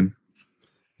opinion.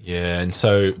 Yeah, and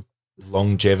so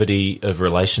longevity of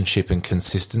relationship and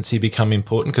consistency become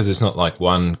important, because it's not like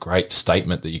one great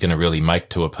statement that you're going to really make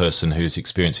to a person who's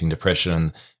experiencing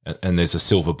depression and there's a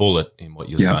silver bullet in what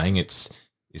you're saying. Is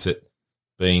it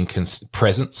being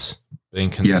presence,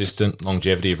 being consistent,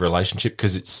 longevity of relationship,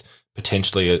 because it's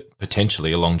potentially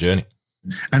a long journey.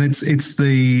 And it's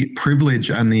the privilege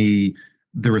and the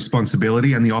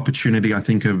responsibility and the opportunity, I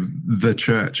think, of the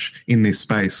church in this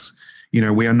space.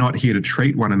 We are not here to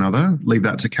treat one another. Leave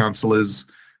that to counselors,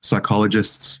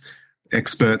 psychologists,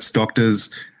 experts, doctors.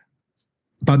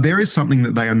 But there is something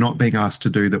that they are not being asked to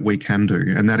do that we can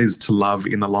do, and that is to love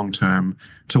in the long term,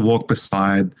 to walk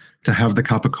beside, to have the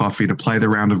cup of coffee, to play the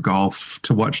round of golf,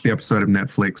 to watch the episode of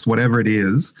Netflix, whatever it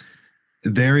is.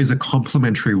 There is a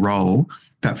complementary role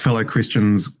that fellow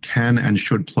Christians can and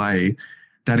should play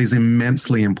that is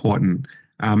immensely important.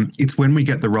 It's when we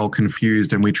get the role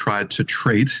confused and we try to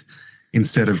treat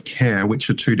instead of care, which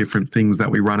are two different things, that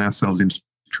we run ourselves into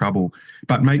trouble.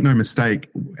 But make no mistake,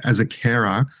 as a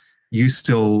carer, you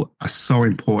still are so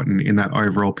important in that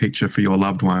overall picture for your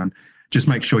loved one. Just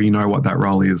make sure you know what that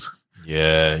role is.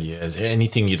 Yeah, yeah. Is there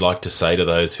anything you'd like to say to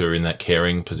those who are in that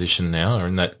caring position now, or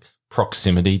in that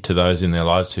proximity to those in their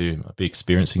lives who might be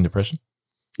experiencing depression?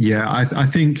 Yeah, I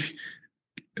think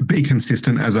be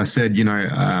consistent. As I said,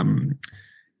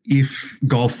 if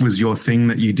golf was your thing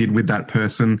that you did with that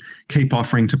person, keep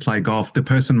offering to play golf. The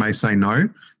person may say no.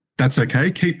 That's okay.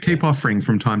 Keep offering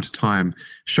from time to time.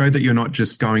 Show that you're not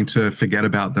just going to forget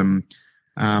about them.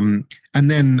 And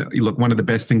then, look, one of the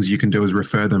best things you can do is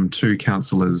refer them to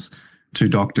counsellors, to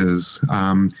doctors,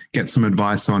 get some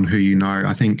advice on who you know.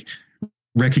 I think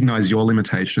recognize your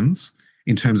limitations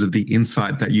in terms of the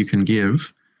insight that you can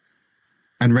give,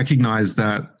 and recognize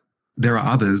that there are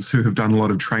others who have done a lot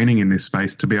of training in this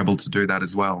space to be able to do that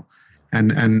as well.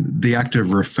 And the act of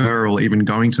referral, even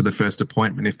going to the first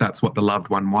appointment, if that's what the loved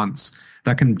one wants,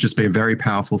 that can just be a very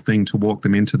powerful thing to walk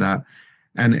them into that.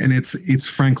 And it's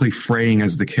frankly freeing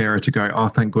as the carer to go, oh,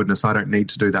 thank goodness I don't need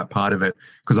to do that part of it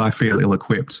because I feel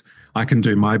ill-equipped. I can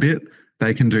do my bit,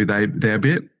 they can do their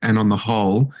bit, and on the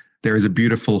whole, there is a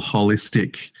beautiful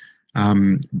holistic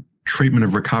treatment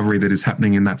of recovery that is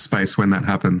happening in that space when that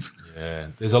happens. Yeah,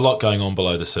 there's a lot going on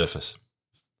below the surface.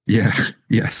 Yeah,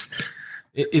 yes.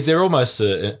 Is there almost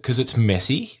because it's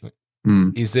messy,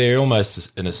 is there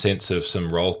almost in a sense of some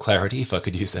role clarity, if I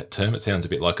could use that term? It sounds a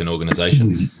bit like an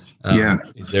organisation. Yeah.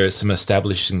 Is there some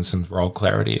establishing some role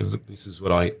clarity of this is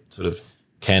what I sort of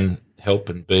can help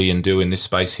and be and do in this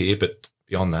space here, but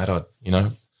beyond that,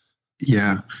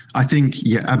 Yeah, I think,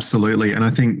 absolutely. And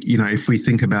I think, if we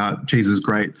think about Jesus'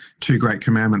 two great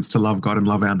commandments to love God and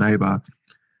love our neighbor,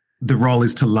 the role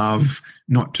is to love,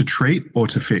 not to treat or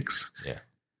to fix. Yeah.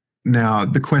 Now,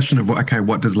 the question of, okay,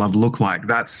 what does love look like?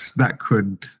 That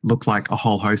could look like a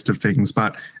whole host of things.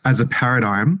 But as a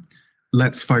paradigm,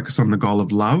 let's focus on the goal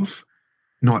of love,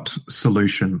 not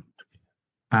solution.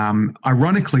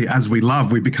 Ironically, as we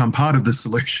love, we become part of the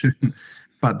solution.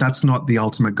 But that's not the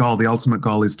ultimate goal. The ultimate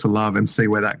goal is to love and see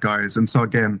where that goes. And so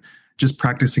again, just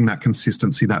practicing that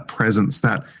consistency, that presence,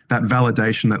 that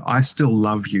validation that I still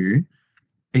love you,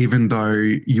 even though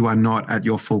you are not at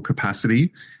your full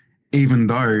capacity, even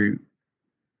though,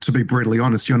 to be brutally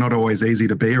honest, you're not always easy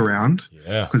to be around,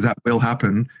 because that will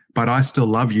happen. But I still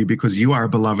love you because you are a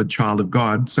beloved child of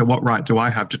God. So what right do I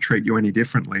have to treat you any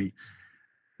differently?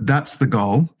 That's the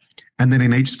goal. And then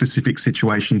in each specific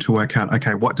situation to work out,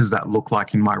 okay, what does that look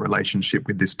like in my relationship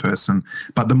with this person?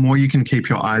 But the more you can keep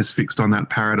your eyes fixed on that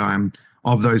paradigm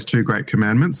of those two great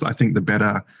commandments, I think the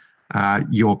better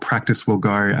your practice will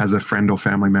go as a friend or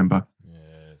family member. Yeah,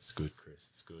 it's good, Chris.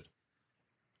 It's good.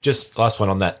 Just last one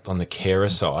on the carer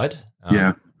side.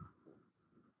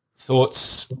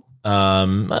 Thoughts,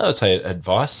 I'd say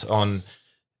advice on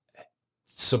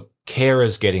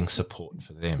carers getting support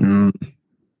for them.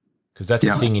 Because that's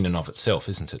a thing in and of itself,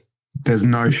 isn't it? There's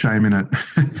no shame in it.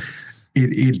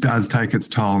 It does take its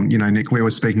toll. Nick, we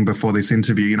were speaking before this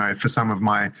interview, for some of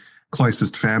my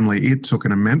closest family, it took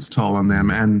an immense toll on them.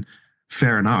 And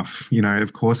fair enough,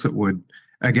 of course it would.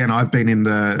 Again, I've been in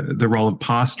the role of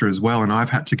pastor as well, and I've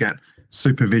had to get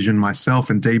supervision myself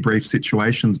and debrief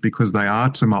situations because they are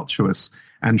tumultuous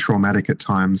and traumatic at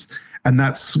times. And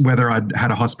that's whether I'd had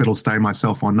a hospital stay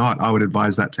myself or not. I would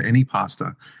advise that to any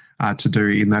pastor. To do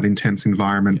in that intense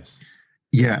environment. Yes.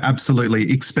 Yeah,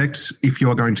 absolutely. Expect if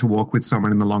you're going to walk with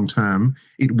someone in the long term,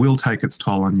 it will take its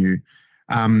toll on you.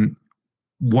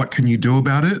 What can you do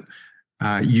about it?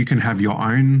 You can have your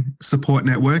own support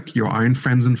network, your own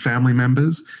friends and family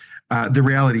members. The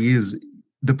reality is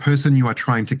the person you are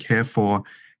trying to care for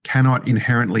cannot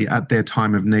inherently at their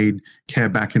time of need care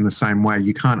back in the same way.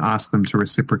 You can't ask them to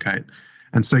reciprocate.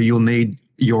 And so you'll need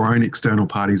your own external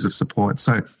parties of support.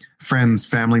 So friends,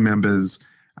 family members,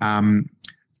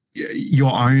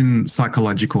 your own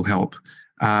psychological help.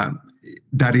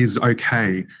 That is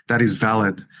okay. That is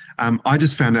valid. I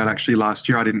just found out actually last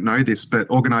year, I didn't know this, but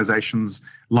organizations,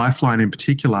 Lifeline in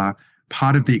particular,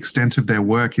 part of the extent of their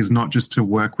work is not just to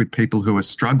work with people who are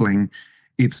struggling,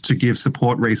 it's to give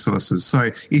support resources. So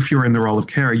if you're in the role of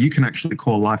carer, you can actually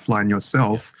call Lifeline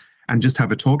yourself and just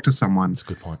have a talk to someone. That's a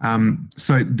good point.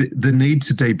 So the need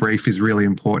to debrief is really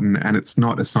important, and it's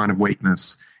not a sign of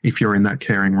weakness if you're in that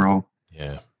caring role.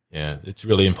 Yeah. It's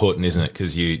really important, isn't it?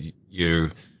 Because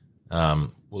you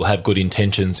will have good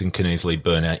intentions and can easily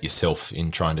burn out yourself in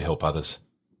trying to help others.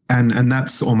 And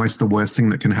that's almost the worst thing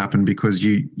that can happen, because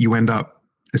you end up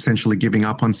essentially giving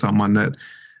up on someone that,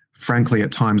 frankly,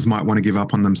 at times might want to give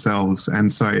up on themselves.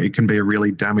 And so it can be a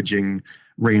really damaging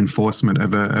reinforcement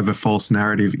of a false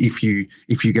narrative if you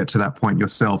get to that point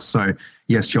yourself. So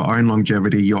yes, your own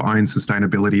longevity, your own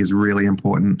sustainability is really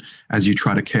important as you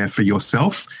try to care for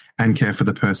yourself and care for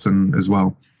the person as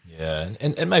well. Yeah,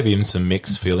 and maybe even some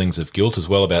mixed feelings of guilt as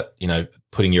well about,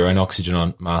 putting your own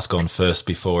oxygen mask on first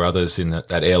before others in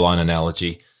that airline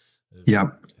analogy. Yeah,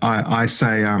 I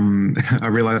say I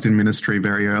realized in ministry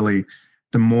very early,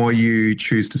 the more you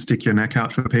choose to stick your neck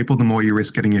out for people, the more you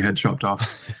risk getting your head chopped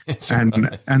off. And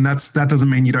that doesn't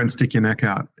mean you don't stick your neck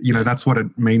out. That's what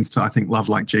it means to, I think, love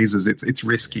like Jesus. It's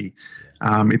risky,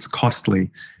 it's costly,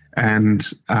 and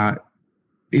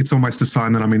it's almost a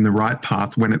sign that I'm in the right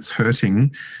path when it's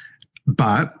hurting,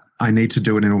 but I need to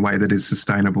do it in a way that is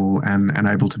sustainable and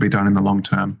able to be done in the long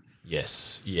term.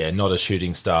 Yes, yeah, not a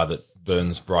shooting star that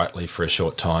burns brightly for a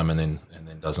short time and then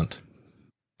doesn't.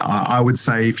 I would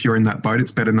say if you're in that boat,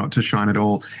 it's better not to shine at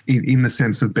all in the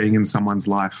sense of being in someone's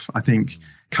life. I think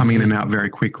coming in and out very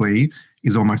quickly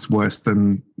is almost worse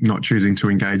than not choosing to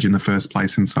engage in the first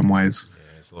place in some ways.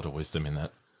 Yeah, there's a lot of wisdom in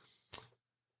that.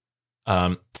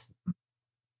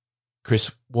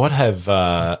 Chris, what have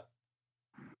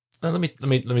let me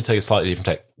take a slightly different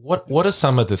take. What are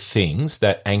some of the things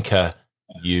that anchor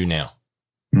you now?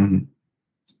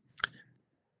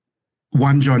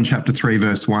 1 John chapter 3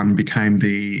 verse 1 became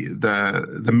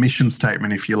the mission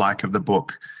statement, if you like, of the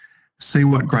book. See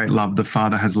what great love the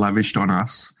Father has lavished on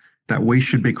us, that we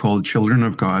should be called children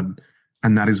of God,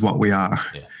 and that is what we are.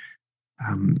 Yeah.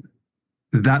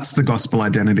 That's the gospel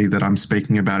identity that I'm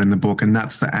speaking about in the book, and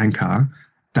that's the anchor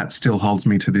that still holds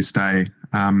me to this day.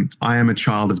 I am a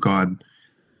child of God.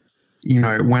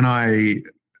 When I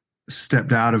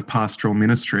stepped out of pastoral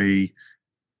ministry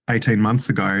 18 months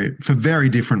ago, for very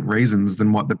different reasons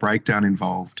than what the breakdown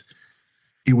involved,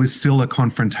 it was still a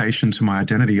confrontation to my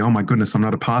identity. Oh my goodness, I'm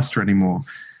not a pastor anymore.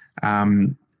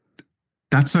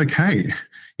 That's okay.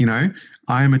 I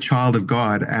am a child of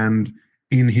God, and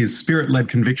in his spirit-led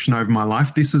conviction over my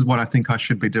life, this is what I think I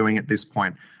should be doing at this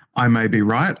point. I may be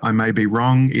right, I may be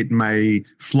wrong, it may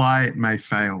fly, it may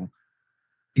fail.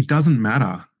 It doesn't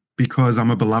matter because I'm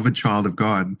a beloved child of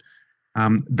God.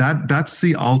 That's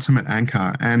the ultimate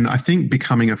anchor. And I think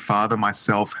becoming a father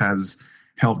myself has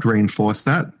helped reinforce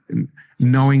that.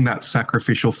 Knowing that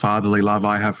sacrificial fatherly love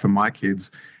I have for my kids,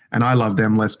 and I love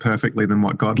them less perfectly than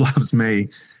what God loves me.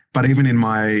 But even in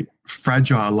my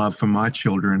fragile love for my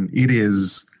children,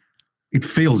 it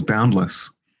feels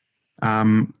boundless.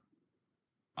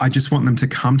 I just want them to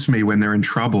come to me when they're in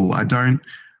trouble. I don't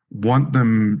want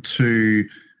them to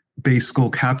be school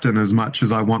captain as much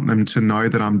as I want them to know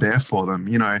that I'm there for them.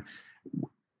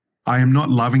 I am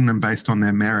not loving them based on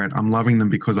their merit. I'm loving them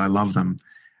because I love them.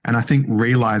 And I think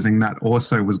realizing that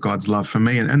also was God's love for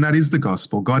me. And that is the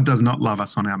gospel. God does not love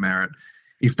us on our merit.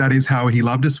 If that is how he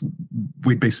loved us,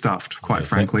 we'd be stuffed, quite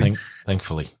frankly.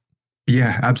 Thankfully.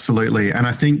 Yeah, absolutely. And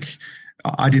I think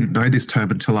I didn't know this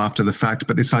term until after the fact,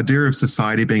 but this idea of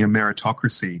society being a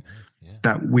meritocracy,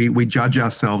 that we judge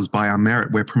ourselves by our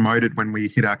merit. We're promoted when we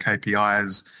hit our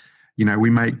KPIs. We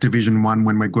make Division 1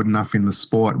 when we're good enough in the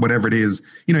sport, whatever it is.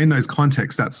 In those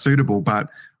contexts, that's suitable, but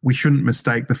we shouldn't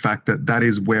mistake the fact that that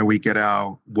is where we get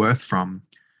our worth from.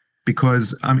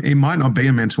 Because it might not be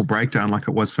a mental breakdown like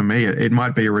it was for me. It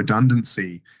might be a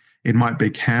redundancy. It might be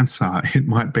cancer. It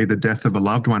might be the death of a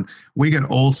loved one. We get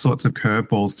all sorts of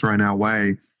curveballs thrown our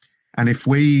way. And if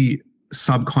we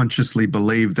subconsciously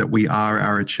believe that we are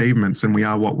our achievements and we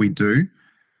are what we do,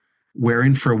 we're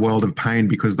in for a world of pain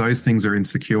because those things are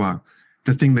insecure.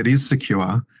 The thing that is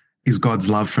secure is God's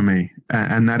love for me.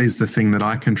 And that is the thing that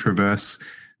I can traverse.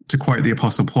 To quote the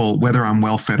Apostle Paul, whether I'm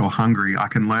well-fed or hungry, I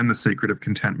can learn the secret of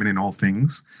contentment in all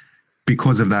things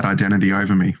because of that identity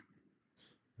over me.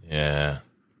 Yeah,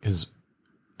 because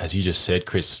as you just said,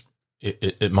 Chris,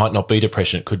 it might not be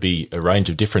depression. It could be a range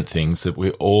of different things that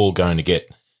we're all going to get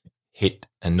hit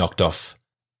and knocked off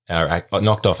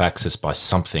access by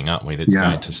something, aren't we? That's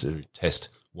going to sort of test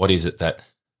what is it that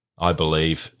I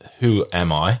believe, who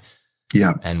am I,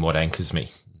 and what anchors me.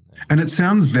 And it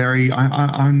sounds very,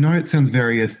 I know it sounds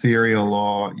very ethereal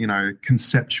or,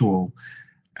 conceptual.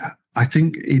 I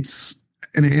think it's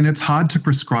hard to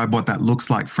prescribe what that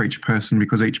looks like for each person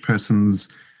because each person's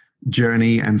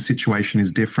journey and situation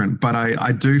is different. But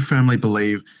I do firmly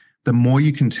believe the more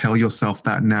you can tell yourself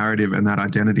that narrative and that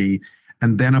identity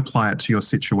and then apply it to your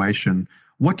situation,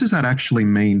 what does that actually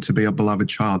mean to be a beloved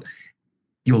child?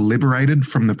 You're liberated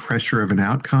from the pressure of an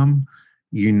outcome.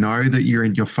 You know that you're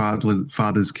in your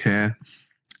father's care.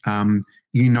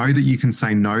 You know that you can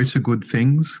say no to good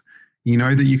things. You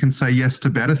know that you can say yes to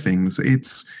better things.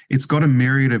 It's got a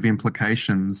myriad of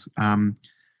implications.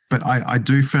 But I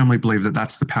do firmly believe that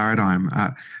that's the paradigm.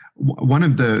 One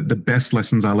of the best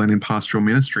lessons I learned in pastoral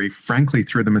ministry, frankly,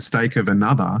 through the mistake of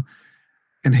another,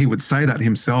 and he would say that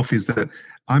himself, is that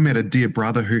I met a dear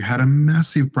brother who had a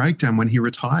massive breakdown when he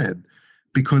retired.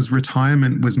 because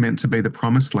retirement was meant to be the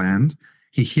promised land.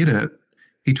 He hit it.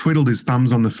 He twiddled his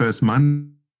thumbs on the first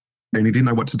Monday and he didn't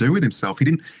know what to do with himself.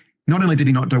 Not only did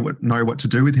he not know what to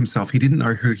do with himself, he didn't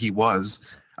know who he was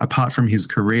apart from his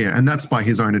career. And that's by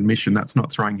his own admission. That's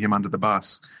not throwing him under the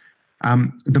bus.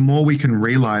 The more we can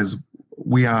realize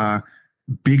we are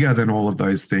bigger than all of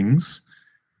those things.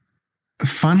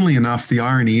 Funnily enough, the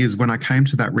irony is when I came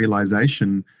to that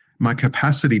realization, my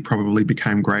capacity probably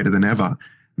became greater than ever.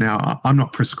 Now, I'm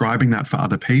not prescribing that for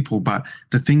other people, but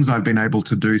the things I've been able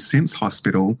to do since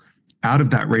hospital out of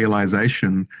that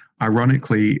realization,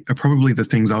 ironically, are probably the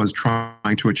things I was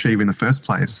trying to achieve in the first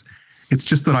place. It's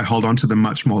just that I hold on to them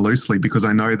much more loosely because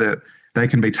I know that they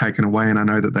can be taken away and I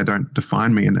know that they don't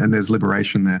define me, and there's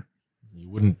liberation there. You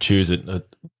wouldn't choose it.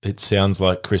 It sounds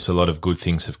like, Chris, a lot of good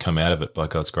things have come out of it by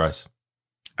God's grace.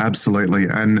 Absolutely.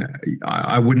 And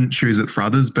I wouldn't choose it for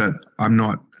others, but I'm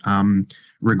not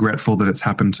regretful that it's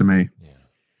happened to me.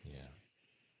 Yeah.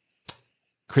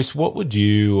 Chris, what would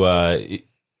you,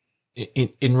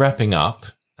 in wrapping up,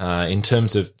 in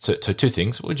terms of so two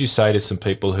things, what would you say to some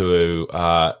people who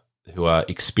are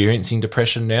experiencing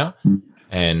depression now,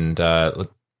 and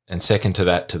second to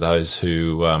that, to those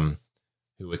who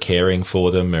are caring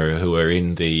for them or who are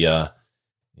in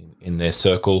their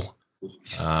circle,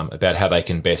 about how they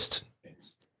can best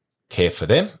care for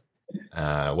them,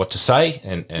 what to say,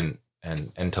 and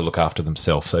to look after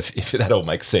themselves. So if that all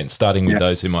makes sense, starting with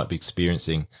those who might be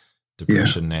experiencing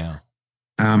depression now.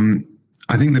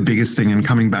 I think the biggest thing, and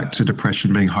coming back to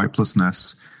depression being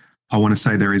hopelessness, I want to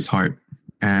say there is hope.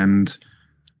 And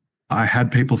I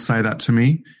had people say that to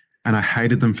me, and I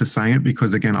hated them for saying it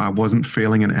because, again, I wasn't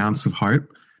feeling an ounce of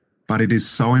hope. But it is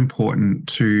so important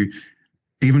to,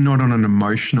 even not on an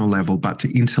emotional level, but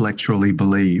to intellectually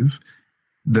believe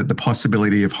that the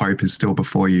possibility of hope is still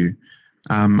before you.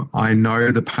 I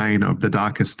know the pain of the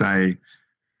darkest day,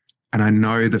 and I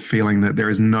know the feeling that there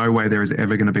is no way there is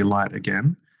ever going to be light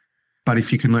again. But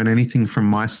if you can learn anything from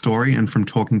my story and from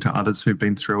talking to others who've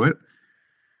been through it,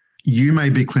 you may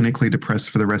be clinically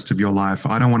depressed for the rest of your life.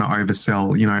 I don't want to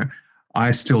oversell.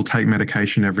 I still take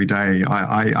medication every day.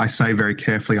 I say very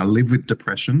carefully, I live with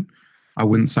depression. I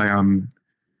wouldn't say I'm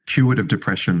cured of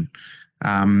depression.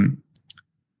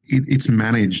 It's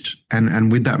managed.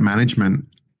 And with that management,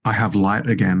 I have light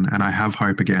again and I have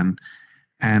hope again.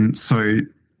 And so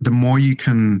the more you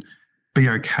can be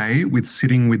okay with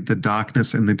sitting with the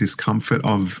darkness and the discomfort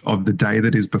of the day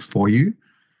that is before you,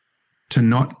 to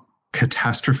not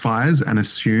catastrophize and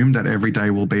assume that every day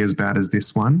will be as bad as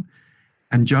this one,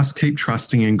 and just keep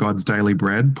trusting in God's daily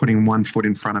bread, putting one foot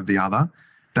in front of the other.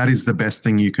 That is the best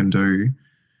thing you can do.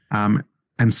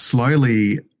 And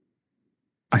slowly,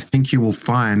 I think you will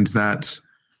find that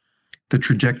the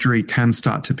trajectory can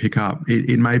start to pick up.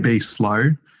 It may be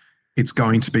slow. It's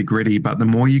going to be gritty, but the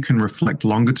more you can reflect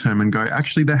longer term and go,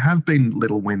 actually, there have been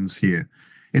little wins here.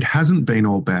 It hasn't been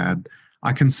all bad.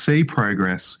 I can see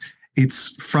progress.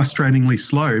 It's frustratingly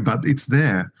slow, but it's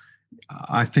there.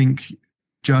 I think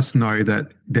just know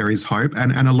that there is hope,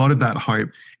 and a lot of that hope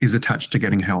is attached to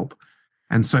getting help.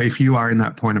 And so if you are in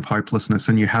that point of hopelessness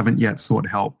and you haven't yet sought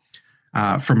help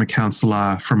from a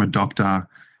counselor, from a doctor,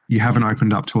 you haven't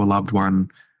opened up to a loved one,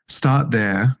 start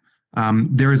there.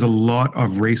 There is a lot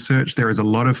of research. There is a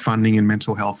lot of funding in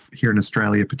mental health here in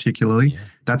Australia, particularly. Yeah.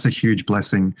 That's a huge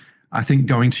blessing. I think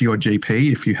going to your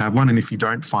GP, if you have one, and if you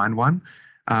don't find one,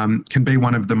 can be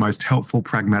one of the most helpful,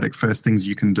 pragmatic first things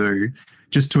you can do,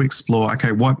 just to explore,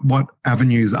 okay, what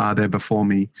avenues are there before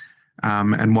me,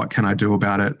 and what can I do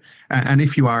about it? And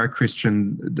if you are a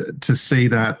Christian, to see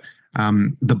that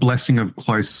the blessing of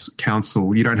close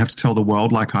counsel, you don't have to tell the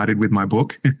world like I did with my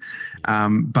book,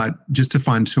 but just to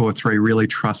find 2 or 3 really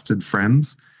trusted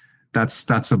friends,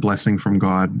 that's a blessing from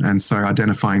God. And so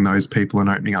identifying those people and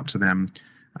opening up to them,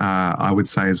 I would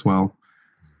say as well.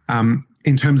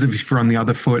 In terms of if you're on the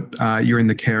other foot, you're in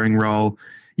the caring role.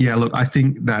 Yeah, look, I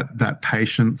think that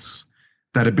patience,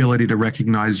 that ability to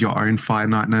recognize your own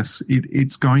finiteness,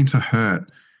 it's going to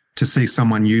hurt to see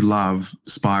someone you love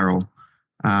spiral.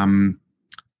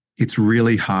 It's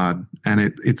really hard, and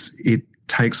it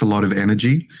takes a lot of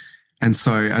energy. And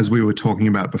so, as we were talking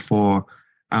about before,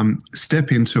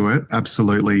 step into it.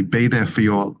 Absolutely. Be there for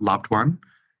your loved one.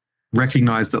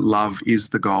 Recognize that love is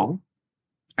the goal,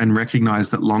 and recognize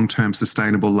that long-term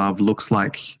sustainable love looks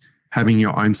like having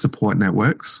your own support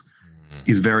networks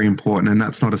is very important. And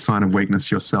that's not a sign of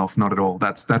weakness yourself, not at all.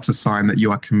 That's a sign that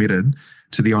you are committed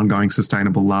to the ongoing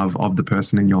sustainable love of the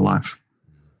person in your life.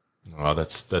 Oh,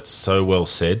 that's so well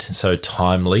said, so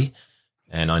timely,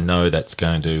 and I know that's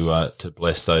going to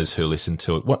bless those who listen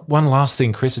to it. One last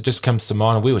thing, Chris, it just comes to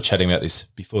mind, and we were chatting about this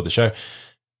before the show.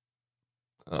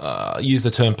 use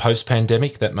the term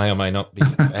post-pandemic. That may or may not be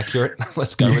accurate.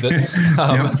 Let's go with it.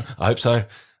 I hope so.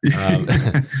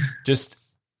 Just,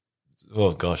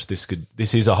 oh gosh, this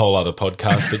is a whole other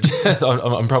podcast, but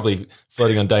I'm probably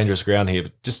floating on dangerous ground here.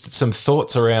 But just some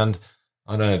thoughts around,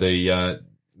 I don't know, the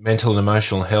mental and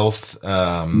emotional health.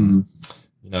 So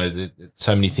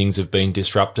many things have been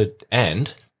disrupted,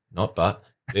 and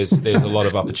there's a lot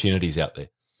of opportunities out there.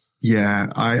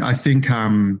 Yeah, I think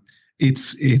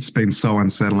it's been so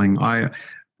unsettling.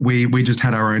 We just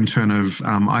had our own turn of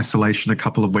isolation a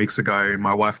couple of weeks ago.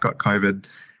 My wife got COVID,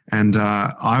 and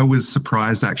I was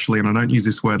surprised, actually, and I don't use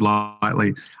this word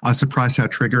lightly, I was surprised how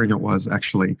triggering it was,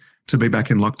 actually, to be back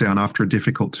in lockdown after a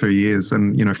difficult 2 years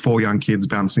and, 4 young kids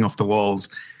bouncing off the walls.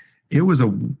 It was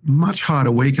a much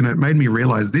harder week, and it made me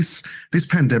realize this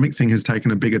pandemic thing has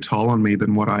taken a bigger toll on me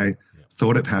than what I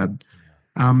thought it had.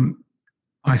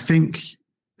 I think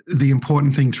the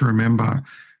important thing to remember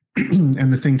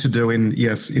and the thing to do in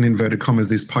inverted commas,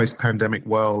 this post-pandemic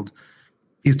world,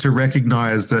 is to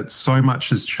recognize that so much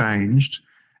has changed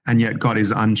and yet God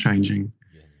is unchanging.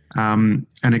 And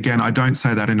again, I don't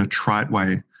say that in a trite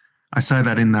way. I say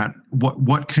that in that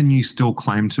what can you still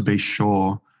claim to be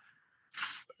sure?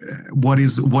 What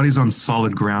is on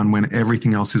solid ground when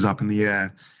everything else is up in the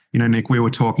air? Nick, we were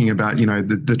talking about,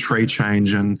 the tree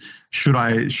change and should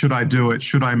I do it?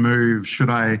 Should I move? Should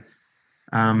I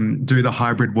do the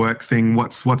hybrid work thing?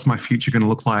 What's my future going to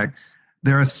look like?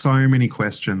 There are so many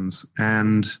questions,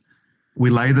 and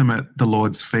we lay them at the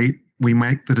Lord's feet. We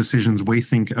make the decisions we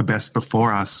think are best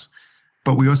before us,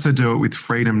 but we also do it with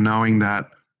freedom, knowing that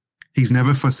He's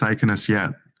never forsaken us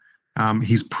yet.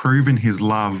 He's proven His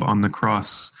love on the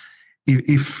cross.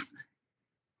 If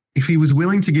He was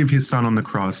willing to give His Son on the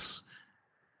cross,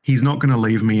 He's not going to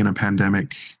leave me in a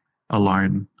pandemic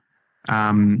alone.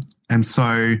 And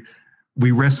so we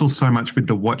wrestle so much with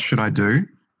the what should I do?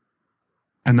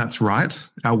 And that's right.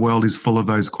 Our world is full of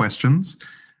those questions.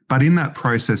 But in that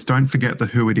process, don't forget the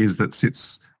who it is that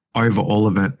sits over all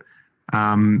of it,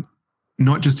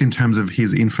 not just in terms of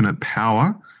His infinite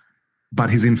power,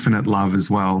 but His infinite love as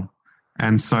well.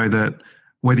 And so that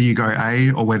whether you go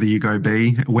A or whether you go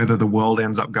B, whether the world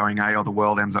ends up going A or the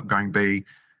world ends up going B,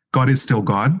 God is still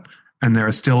God, and there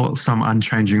are still some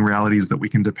unchanging realities that we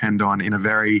can depend on in a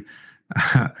very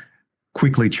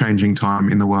quickly changing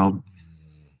time in the world.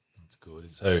 That's good.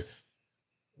 So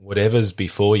whatever's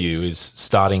before you is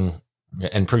starting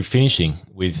and finishing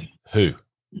with who?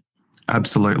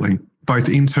 Absolutely. Both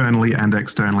internally and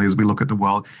externally as we look at the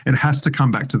world. It has to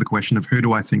come back to the question of who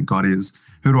do I think God is?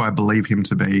 Who do I believe Him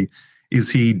to be? Is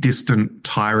He distant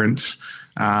tyrant,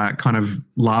 kind of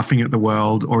laughing at the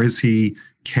world, or is He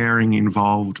caring,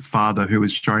 involved Father who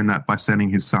has shown that by sending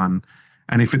His Son?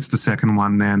 And if it's the second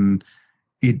one, then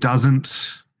it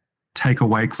doesn't take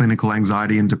away clinical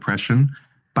anxiety and depression,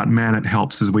 but man, it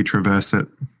helps as we traverse it.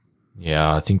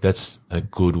 Yeah, I think that's a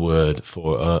good word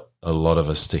for a lot of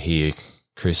us to hear,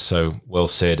 Chris. So well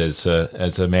said. As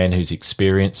a man who's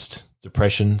experienced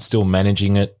depression, still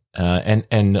managing it,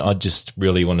 and I just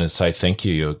really want to say thank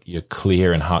you. Your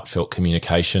clear and heartfelt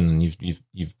communication.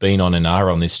 You've been on and are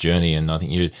on this journey, and I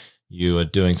think you are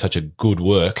doing such a good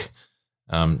work.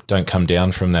 Don't come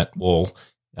down from that wall.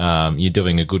 You're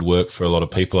doing a good work for a lot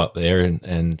of people up there,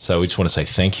 and so we just want to say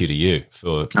thank you to you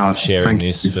for sharing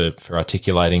this, for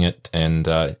articulating it, and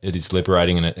it is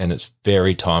liberating, and it's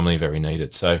very timely, very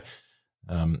needed. So,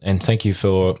 and thank you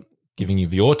for giving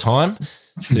your time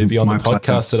to be on the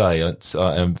podcast today. It's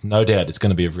no doubt it's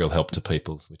going to be of real help to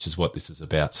people, which is what this is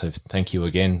about. So thank you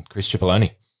again, Chris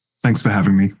Cipollone. Thanks for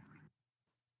having me.